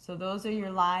 So those are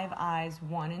your live eyes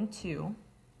 1 and 2.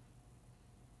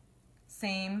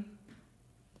 Same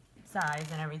size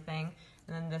and everything.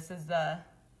 And then this is a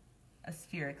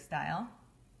spheric style.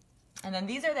 And then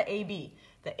these are the AB.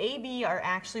 The AB are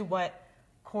actually what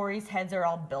Corey's heads are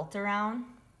all built around.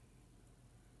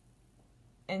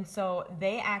 And so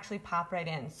they actually pop right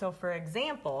in. So for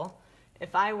example,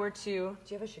 if I were to, do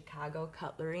you have a Chicago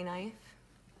cutlery knife?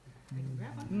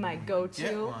 My go-to.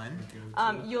 Get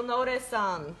one. You'll notice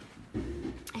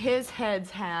his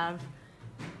heads have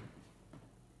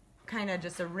kind of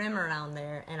just a rim around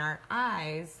there, and our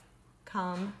eyes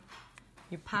come,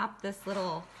 you pop this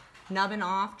little nubbin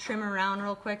off, trim around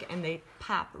real quick, and they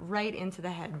pop right into the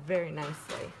head very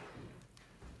nicely.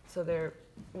 So they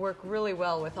work really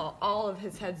well with all of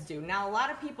his heads do. Now a lot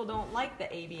of people don't like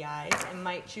the AB eyes and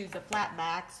might choose the flat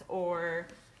backs, or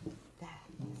that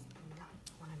is not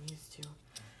what I'm used to.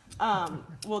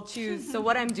 We'll choose, so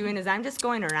what I'm doing is I'm just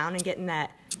going around and getting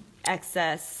that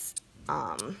excess,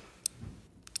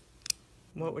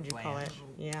 what would you call it?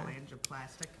 Yeah. Flange of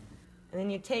plastic. And then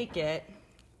you take it,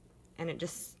 and it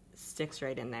just sticks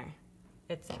right in there.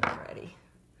 It's ready.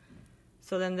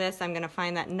 So then this, I'm gonna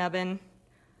find that nubbin,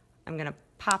 I'm gonna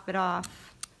pop it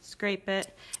off, scrape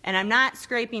it, and I'm not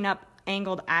scraping up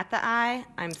angled at the eye,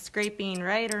 I'm scraping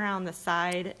right around the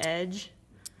side edge.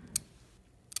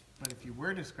 But if you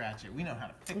were to scratch it, we know how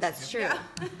to fix it. That's true.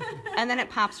 And then it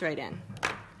pops right in.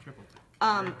 Triple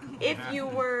tap. If you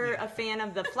were a fan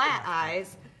of the flat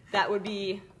eyes, that would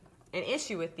be an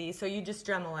issue with these, so you just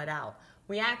Dremel it out.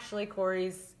 We actually,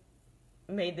 Corey's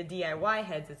made the DIY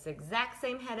heads. It's the exact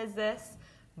same head as this,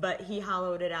 but he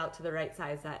hollowed it out to the right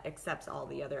size that accepts all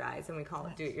the other eyes, and we call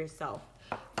it do-it-yourself.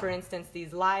 For instance,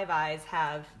 these live eyes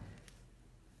have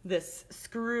this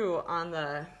screw on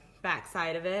the back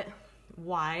side of it.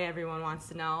 Why, everyone wants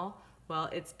to know? Well,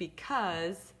 it's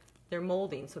because they're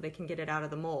molding, so they can get it out of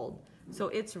the mold. So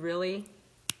it's really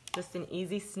just an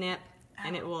easy snip,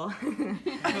 and it will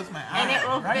That was my eye. and it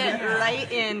will fit there. right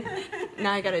in.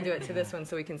 Now I got to do it to this one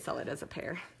so we can sell it as a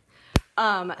pair.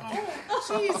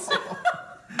 Jeez.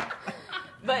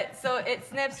 But so it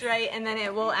snips right, and then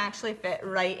it will actually fit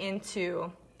right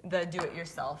into the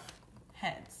do-it-yourself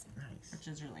heads, Nice. which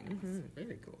is really nice.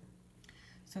 Very cool.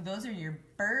 So those are your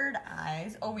bird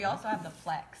eyes. Oh, we also have the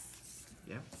flex.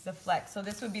 Yep. The flex. So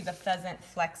this would be the pheasant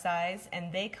flex eyes,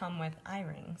 and they come with eye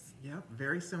rings. Yep,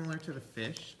 very similar to the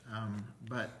fish,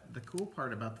 but the cool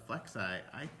part about the flex eye,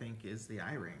 I think, is the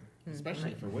eye ring,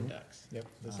 especially for wood ducks. Yep.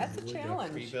 This That's is a wood duck.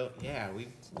 challenge. We built, yeah,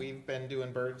 we've been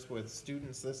doing birds with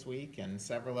students this week, and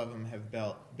several of them have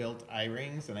built eye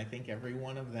rings, and I think every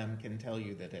one of them can tell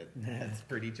you that it's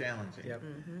pretty challenging. Yep.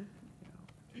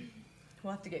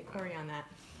 We'll have to get Corey on that.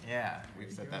 Yeah,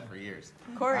 we've said that for years.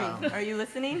 Corey, are you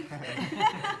listening?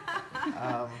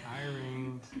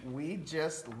 We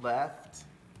just left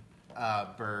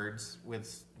birds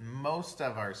with most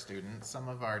of our students. Some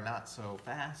of our not so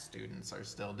fast students are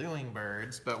still doing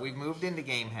birds, but we've moved into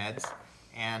game heads.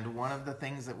 And one of the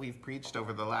things that we've preached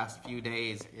over the last few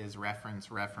days is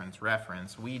reference, reference,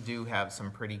 reference. We do have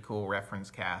some pretty cool reference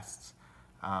casts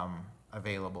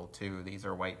available too. These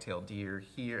are whitetail deer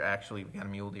here. Actually, we got a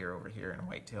mule deer over here and a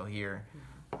whitetail here.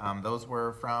 Those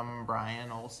were from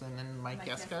Brian Olson and Mike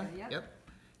Geska.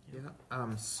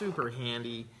 Yep. Super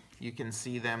handy. You can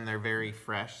see them. They're very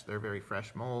fresh. They're very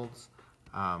fresh molds.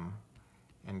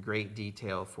 And great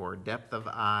detail for depth of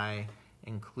eye.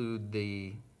 Include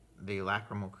the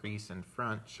lacrimal crease in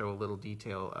front. Show a little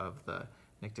detail of the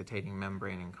nictitating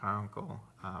membrane and caruncle.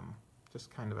 Just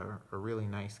kind of a really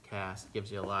nice cast.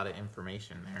 Gives you a lot of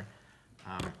information there.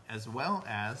 As well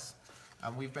as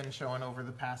we've been showing over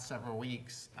the past several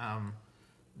weeks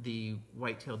the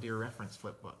whitetail deer reference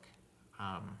flip book.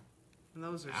 And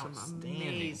those are some Outstanding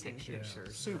amazing pictures.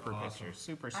 pictures. Super Awesome. pictures.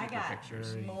 Super I got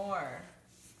pictures. more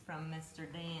from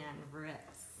Mr. Dan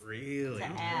Ritz Really? to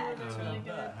add to the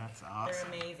book. That's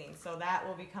awesome. They're amazing. So that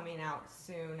will be coming out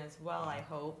soon as well, I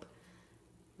hope.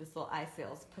 This little eye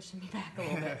sale's pushing me back a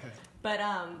little bit. But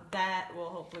that will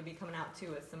hopefully be coming out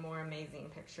too with some more amazing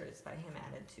pictures by him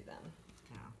added to them.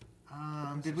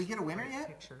 Yeah. Did we get a winner yet?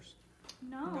 Pictures.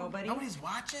 No. Nobody? Nobody's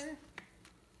watching?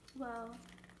 Well,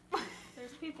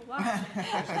 There's people watching.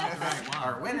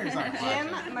 Our winners aren't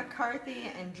Jim watching.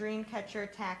 McCarthy and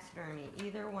Dreamcatcher Taxidermy.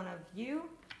 Either one of you.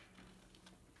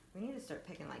 We need to start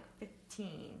picking like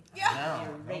 15. Yeah. Be a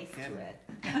No race kidding. to it.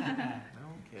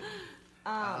 No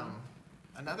kidding.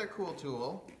 Another cool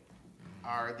tool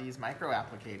are these micro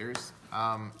applicators,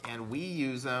 and we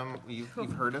use them. You've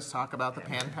heard us talk about the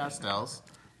pan pastels.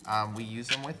 We use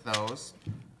them with those,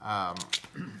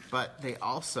 but they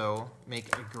also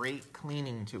make a great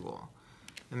cleaning tool.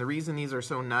 And the reason these are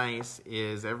so nice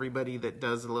is everybody that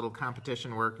does a little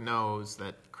competition work knows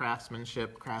that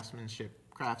craftsmanship,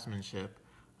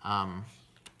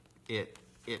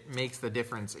 it makes the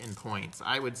difference in points.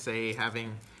 I would say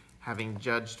having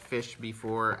judged fish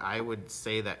before, I would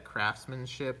say that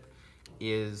craftsmanship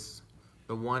is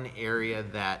the one area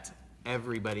that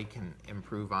everybody can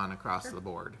improve on across the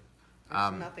board.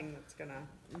 There's nothing that's gonna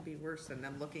be worse than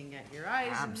them looking at your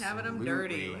eyes and having them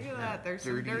dirty. Look at that. There's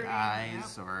some dirty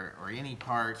eyes or any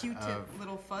part Q-tip, of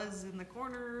little fuzz in the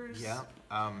corners. yeah.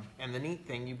 And the neat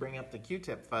thing, you bring up the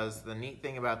Q-tip fuzz. The neat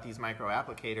thing about these micro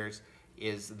applicators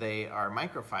is they are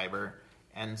microfiber,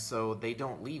 and so they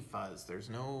don't leave fuzz. There's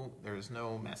no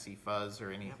messy fuzz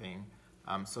or anything.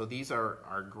 So these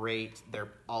are great.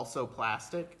 They're also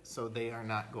plastic, so they are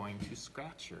not going to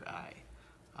scratch your eye.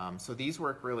 So these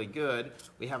work really good.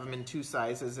 We have them in 2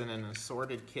 sizes in an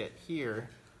assorted kit here.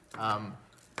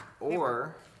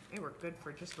 Or They work good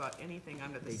for just about anything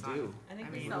under the they sun. do. I think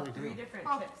I we mean, sell really 3 do. different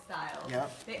Oh. tip styles.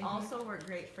 Yep. They also work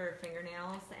great for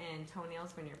fingernails and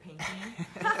toenails when you're painting.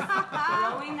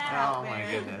 Throwing that out Oh, my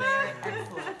there. goodness. They're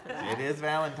excellent for that. It is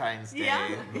Valentine's Day. Yeah.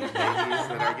 Ladies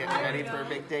that are getting ready for a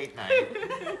big date night.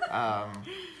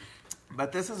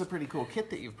 But this is a pretty cool kit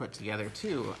that you've put together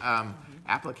too.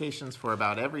 Applications for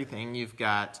about everything. You've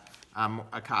got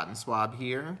a cotton swab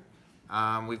here.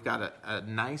 We've got a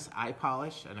nice eye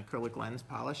polish, an acrylic lens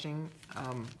polishing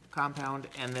compound,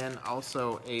 and then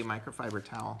also a microfiber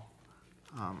towel,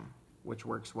 which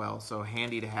works well. So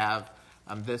handy to have.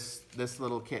 This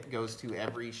little kit goes to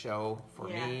every show for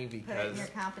me Put it in because your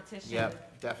competition.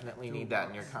 yep, definitely need that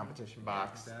in your competition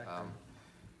box. Exactly.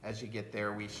 As you get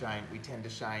there, we tend to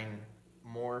shine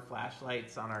more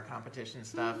flashlights on our competition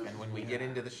stuff, and when we get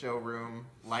into the showroom,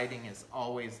 lighting is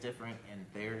always different, and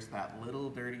there's that little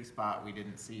dirty spot we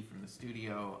didn't see from the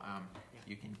studio.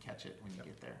 You can catch it when you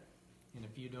get there. And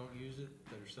if you don't use it,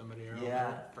 there's somebody else Yeah.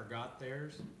 that forgot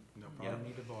theirs, and they'll probably Yep.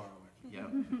 need to borrow it.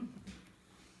 Yep.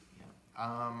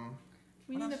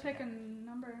 We What need to else? pick a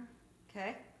number.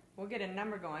 Okay, we'll get a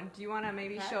number going. Do you want to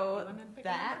maybe Pat, show you wanna pick a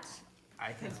that?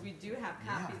 I can. Because we do have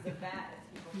copies of that.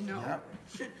 if people- No.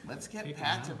 Yep. Let's get Pick a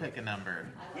Pat to number. pick a number.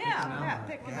 Yeah,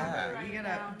 pick a Yeah. number. You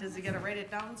gotta, does he gotta write it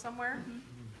down somewhere?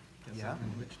 Got Yeah.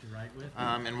 something which to write with.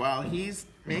 And while he's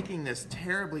making this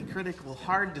terribly critical,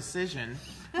 hard decision,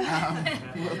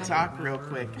 we'll talk real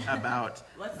quick about.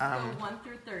 Let's go 1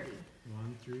 through 30.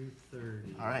 1 through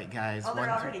 30. All right, guys. Oh, they're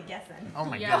 1 through- already guessing. Oh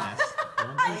my Yeah. goodness.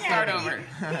 1 through Start 30. over.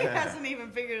 He hasn't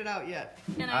even figured it out yet.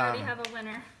 And I already have a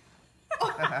winner.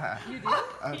 You do?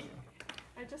 Okay.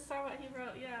 I just saw what he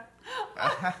wrote, yeah.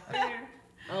 There.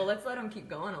 Oh, let's let them keep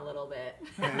going a little bit.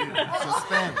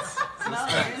 Suspense. No,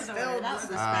 there's the word. That was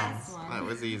the fast That one.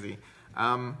 was easy.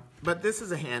 But this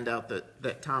is a handout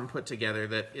that Tom put together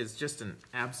that is just an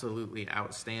absolutely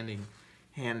outstanding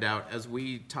handout as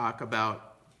we talk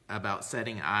about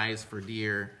setting eyes for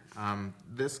deer.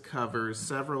 This covers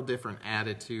several different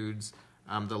attitudes.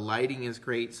 The lighting is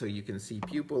great, so you can see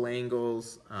pupil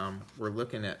angles. We're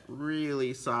looking at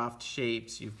really soft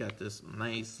shapes. You've got this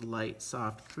nice, light,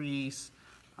 soft crease.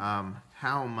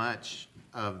 How much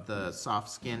of the soft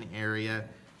skin area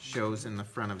shows in the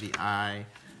front of the eye.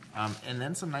 And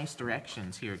then some nice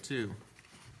directions here, too.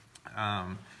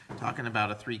 Talking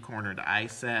about a 3-cornered eye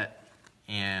set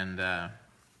and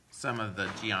some of the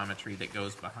geometry that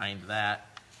goes behind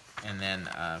that. And then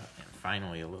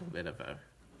finally a little bit of a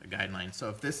guideline. So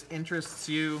if this interests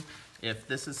you, if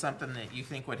this is something that you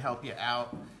think would help you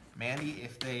out, Mandy,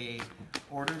 if they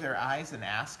order their eyes and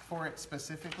ask for it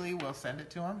specifically, we'll send it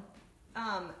to them?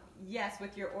 Yes,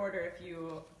 with your order, if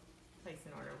you place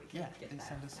an order, we can Yeah, get they that.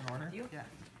 send us an order? You? Yeah.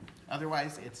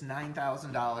 Otherwise, it's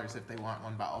 $9,000 if they want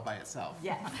one all by itself.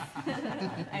 Yes.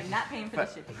 I'm not paying for the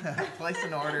But- shipping. Place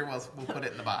an order, we'll put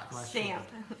it in the box. Stamp.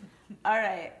 All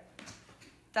right.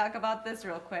 Talk about this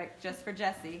real quick, just for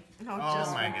Jesse. No, Oh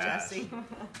just my for gosh. Jesse.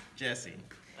 Jesse.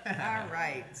 All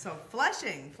right, so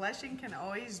fleshing. Fleshing can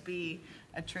always be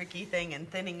a tricky thing, and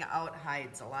thinning out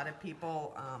hides. A lot of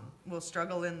people will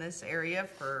struggle in this area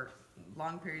for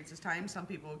long periods of time. Some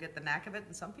people will get the knack of it,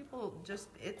 and some people just,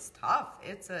 it's tough.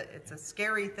 It's a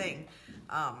scary thing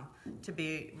to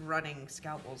be running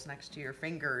scalpels next to your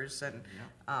fingers, and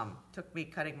took me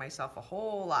cutting myself a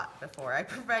whole lot before I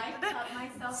perfected it. I cut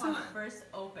myself on the first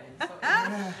open, so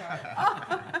it is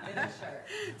sharp. It is sharp.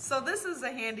 So this is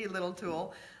a handy little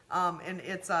tool, and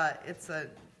it's a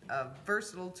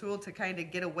versatile tool to kind of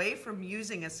get away from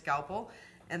using a scalpel.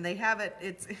 And they have it,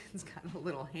 it's got a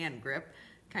little hand grip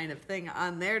kind of thing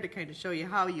on there to kind of show you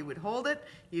how you would hold it.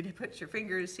 You'd put your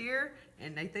fingers here,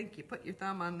 and I think you put your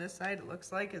thumb on this side, it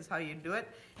looks like, is how you do it.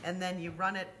 And then you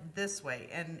run it this way,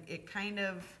 and it kind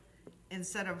of,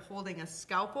 instead of holding a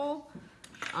scalpel,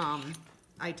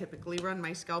 I typically run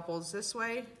my scalpels this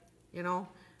way, you know.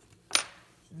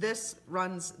 This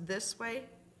runs this way,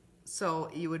 so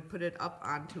you would put it up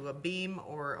onto a beam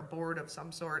or a board of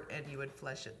some sort, and you would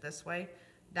flesh it this way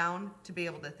down to be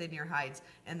able to thin your hides.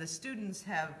 And the students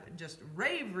have just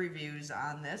rave reviews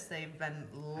on this. They've been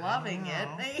loving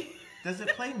it. Does it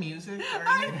play music or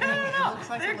I anything? don't know. It looks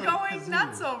like a They're little going kazoo.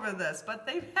 nuts over this, but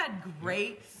they've had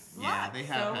great luck. Yeah, they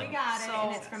have. So we got it,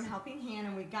 and So- it's from Helping Hand,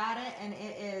 and we got it, and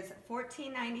it is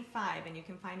 $14.95, and you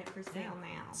can find it for sale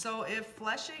now. So if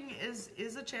fleshing is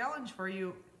a challenge for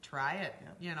you, try it.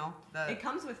 You know, It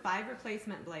comes with 5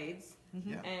 replacement blades,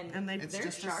 Yeah. and It's they're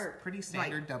just a sharp. pretty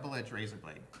standard double-edged razor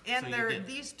blade. and So you they're get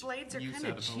these blades are use kind out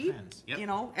of both cheap. ends. Yep. You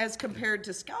know, as compared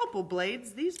to scalpel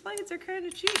blades, these blades are kind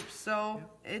of cheap. So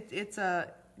it's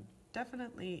a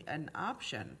definitely an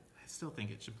option. I still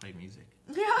think it should play music.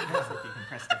 Yeah. It's like you can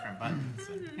press different buttons.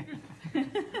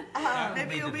 Maybe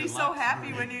be you'll the be so deluxe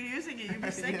happy version. when you're using it, you'll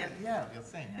be singing. Yeah, you'll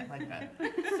sing. I like that.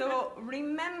 So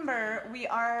remember, we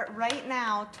are right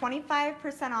now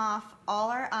 25% off all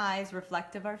our eyes,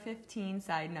 reflective our 15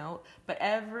 side note, but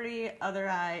every other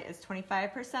eye is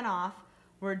 25% off.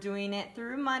 We're doing it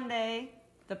through Monday.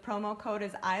 The promo code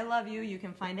is I love you. You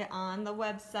can find it on the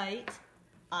website.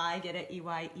 I get it,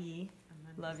 EYE.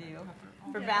 Love you.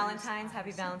 For Valentine's,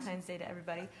 happy Valentine's Day to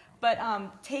everybody. But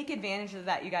take advantage of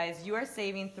that, you guys. You are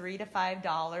saving $3 to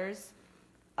 $5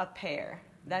 a pair.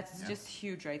 That's just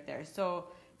huge right there. So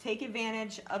take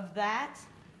advantage of that.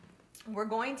 We're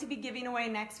going to be giving away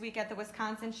next week at the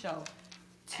Wisconsin show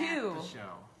two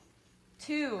The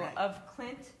show. Right. of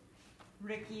Clint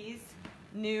Ricky's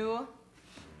new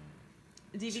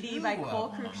DVD by Two of Cole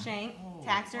them. Cruikshank, Oh,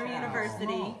 Taxidermy wow.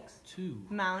 University, 2.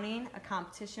 mounting a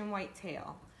competition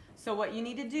whitetail. So what you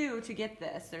need to do to get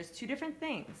this, there's 2 different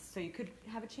things. So you could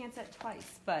have a chance at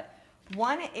twice. But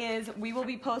one is we will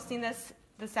be posting this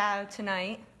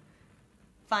tonight.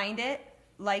 Find it,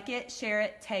 like it, share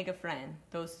it, tag a friend.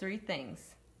 Those 3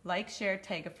 things. Like, share,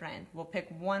 tag a friend. We'll pick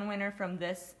one winner from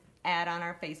this ad on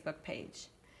our Facebook page.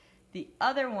 The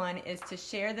other one is to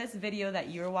share this video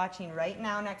that you're watching right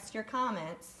now next to your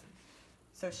comments.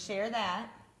 So share that,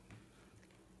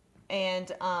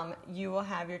 and you will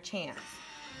have your chance.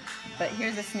 But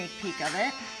here's a sneak peek of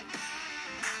it.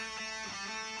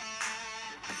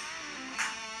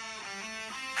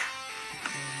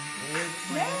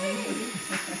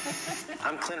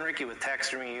 I'm Clint Rickey with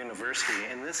Taxidermy University.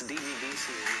 In this DVD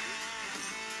series,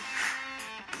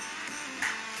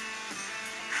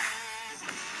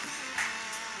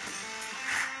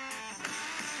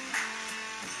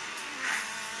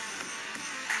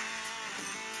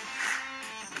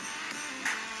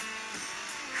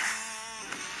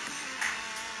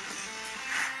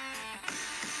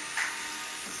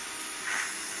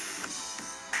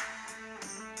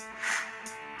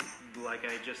 like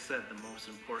I just said, the most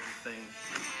important thing.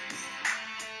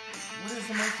 What is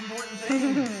the most important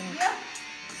thing?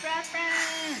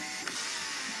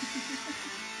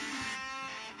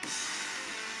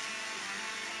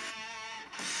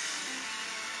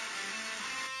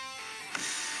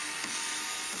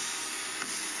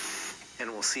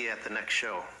 And we'll see you at the next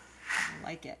show.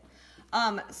 Like it.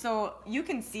 So you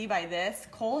can see by this,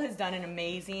 Cole has done an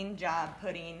amazing job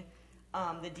putting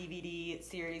the DVD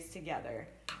series together.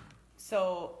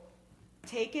 So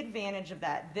take advantage of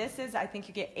that. This is, I think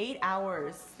you get 8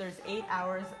 hours. There's 8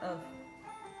 hours of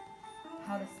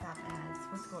how to stop ads.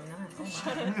 What's going on?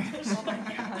 Oh my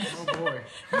gosh. Oh boy.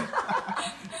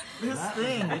 This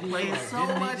thing video plays I so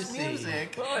didn't need much to see.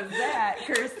 music. What was that,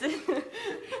 Kirsten?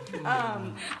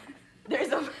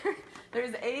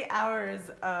 There's 8 hours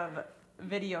of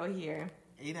video here.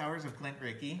 8 hours of Clint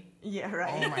Rickey. Yeah,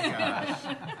 right. Oh my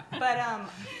gosh. But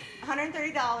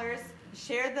 $130.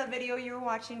 Share the video you're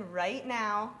watching right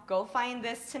now. Go find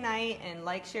this tonight and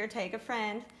like, share, tag a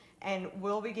friend, and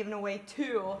we'll be giving away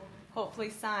 2, hopefully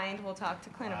signed. We'll talk to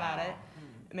Clint about it.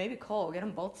 maybe Cole, get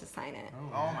them both to sign it.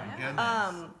 Oh my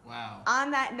goodness. Wow.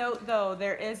 On that note, though,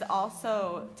 there is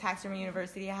also Taxidermy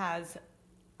University has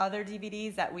other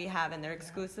DVDs that we have, and they're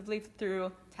exclusively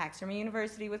through Taxidermy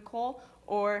University with Cole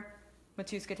or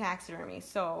Matuska Taxidermy.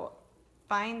 So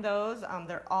find those.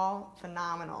 They're all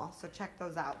phenomenal. So check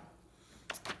those out.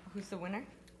 Who's the winner?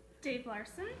 Dave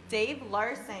Larson. Dave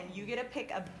Larson. You get to pick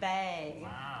a bag.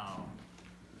 Wow.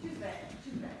 Choose bag.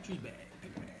 Choose bag. Choose bag.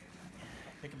 Pick a bag.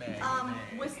 Pick a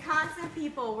bag. Wisconsin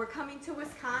people, we're coming to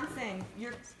Wisconsin.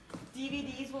 Your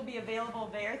DVDs will be available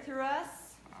there through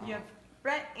us. You have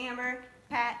Brett, Amber,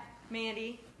 Pat,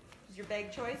 Mandy, is your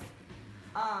bag choice.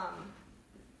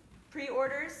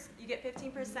 Pre-orders, you get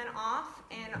 15% off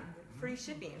and free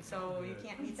shipping, so you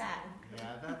can't beat that.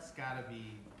 Yeah, that's gotta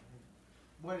be.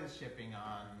 What is shipping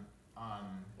on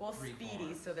Well, free Speedy,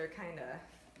 form? so they're kind of,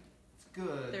 It's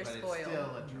good, they're but spoiled. it's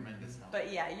still a tremendous help.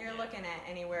 but yeah, you're looking at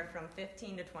anywhere from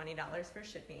 $15 to $20 for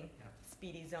shipping.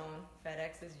 Speedy Zone,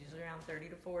 FedEx is usually around 30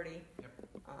 to 40.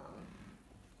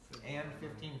 And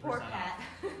 15% Poor off. Pat.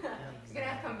 He's gonna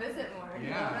have to come visit more. Load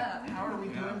Yeah. up. How are we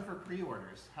doing for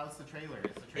pre-orders? How's the trailer?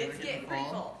 Is the trailer It's getting pretty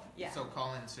full. Yeah. So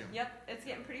call in soon. Yep, it's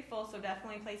getting pretty full, so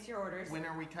definitely place your orders. When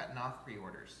are we cutting off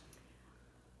pre-orders?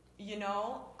 You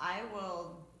know,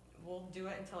 we'll do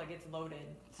it until it gets loaded.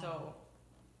 So,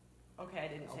 okay, I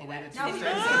didn't All say the way that. to Cindy-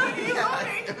 Tuesday. Yeah,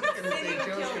 I was gonna Cindy say would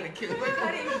Joe's kill gonna me. kill We're you.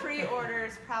 cutting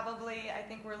pre-orders probably, I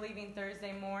think we're leaving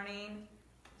Thursday morning.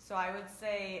 So I would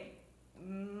say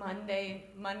Monday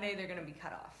they're gonna be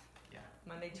cut off. Yeah.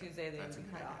 Monday, Tuesday they're That's gonna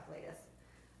be a cut good off latest.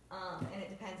 And it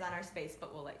depends on our space,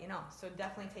 but we'll let you know. So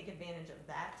definitely take advantage of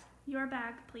that. Your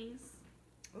bag, please.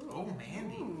 Ooh. Oh,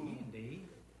 Mandy. Andy.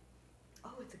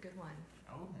 Oh, it's a good one.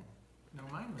 Oh. No,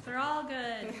 mine was. They're all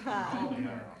good.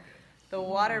 The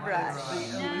water brush. The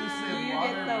elusive You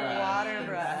water get the brush. water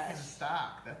Back in brush.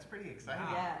 stock. That's pretty exciting.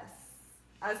 Yes.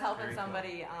 I was helping Very cool.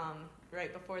 somebody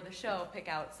right before the show pick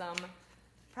out some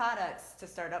products to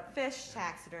start up fish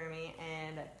taxidermy,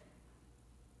 and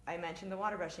I mentioned the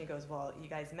water brush, and he goes, well, you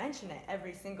guys mention it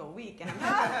every single week, and I'm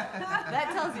like, that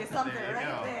tells you something There you right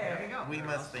go. there. We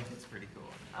must think it's pretty cool.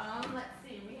 Let's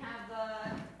see, we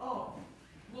have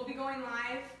we'll be going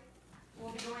live.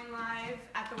 We'll be going live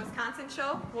at the Wisconsin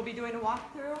show. We'll be doing a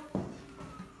walkthrough.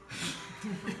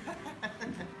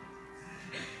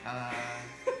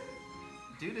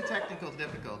 Due to technical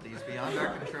difficulties beyond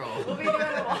our control. We'll be doing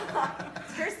a walk.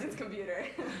 It's Kirsten's computer.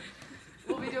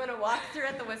 We'll be doing a walkthrough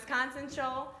at the Wisconsin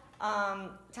show. Tom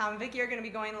and Vicky are going to be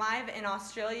going live in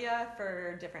Australia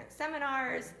for different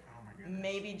seminars. Oh my goodness.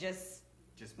 Maybe just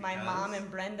my because. mom and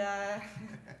Brenda.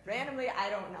 Randomly,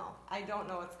 I don't know. I don't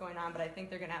know what's going on, but I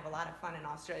think they're going to have a lot of fun in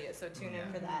Australia. So tune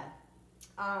in for that.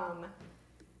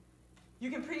 You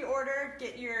can pre-order,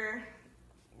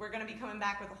 we're going to be coming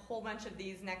back with a whole bunch of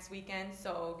these next weekend,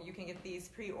 so you can get these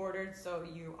pre-ordered so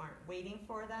you aren't waiting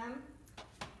for them.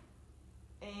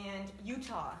 And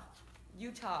Utah,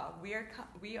 we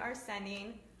are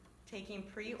taking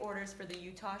pre-orders for the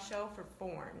Utah show for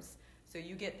forms. So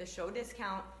you get the show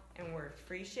discount and we're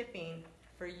free shipping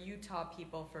for Utah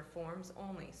people for forms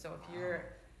only. So if you're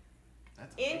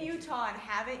That's in amazing. Utah and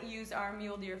haven't used our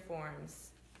mule deer forms,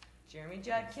 Jeremy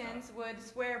Judkins would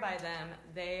swear by them.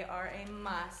 They are a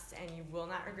must and you will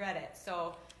not regret it.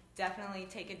 So definitely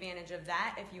take advantage of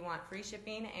that if you want free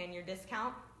shipping and your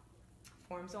discount.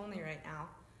 Forms only right now,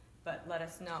 but let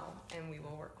us know and we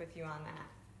will work with you on that.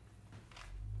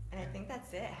 And I think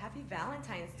that's it. Happy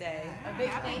Valentine's Day. A big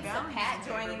Happy thanks to Valentine's Pat Day,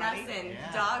 joining everybody. us and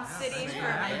Yeah. dog sitting for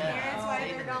my Yeah. parents while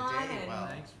Saving they're the gone day. and Well,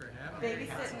 Thanks for having me.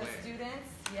 babysitting the students.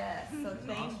 Yes, so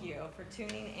thank you for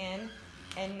tuning in.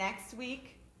 And next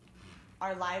week,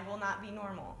 our live will not be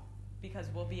normal because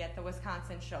we'll be at the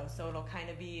Wisconsin show, so it'll kind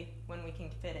of be when we can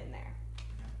fit in there.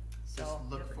 Just So,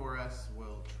 look for us.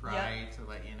 We'll try to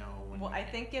let you know when. well, we I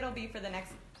can. think it'll be for the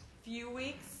next few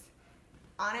weeks.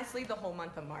 Honestly, the whole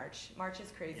month of March. March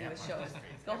is crazy Yeah, with March shows. is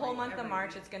crazy. The whole month of Every March,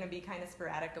 week. it's going to be kind of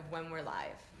sporadic of when we're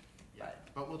live. Yeah.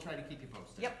 But we'll try to keep you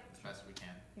posted. Yep. As best we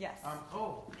can. Yes.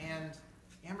 And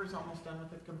Amber's almost done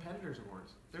with the competitors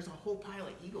awards. There's a whole pile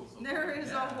of eagles. over There is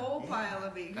Yeah. a whole Yeah. pile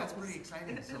of eagles. That's pretty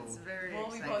exciting. It's So very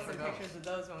We'll be exciting. posting Those. pictures of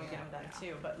those when we get them done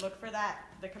too. But look for that,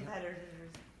 the competitors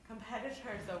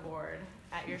award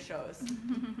at your shows.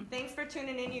 Thanks for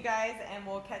tuning in, you guys, and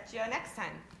we'll catch you next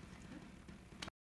time.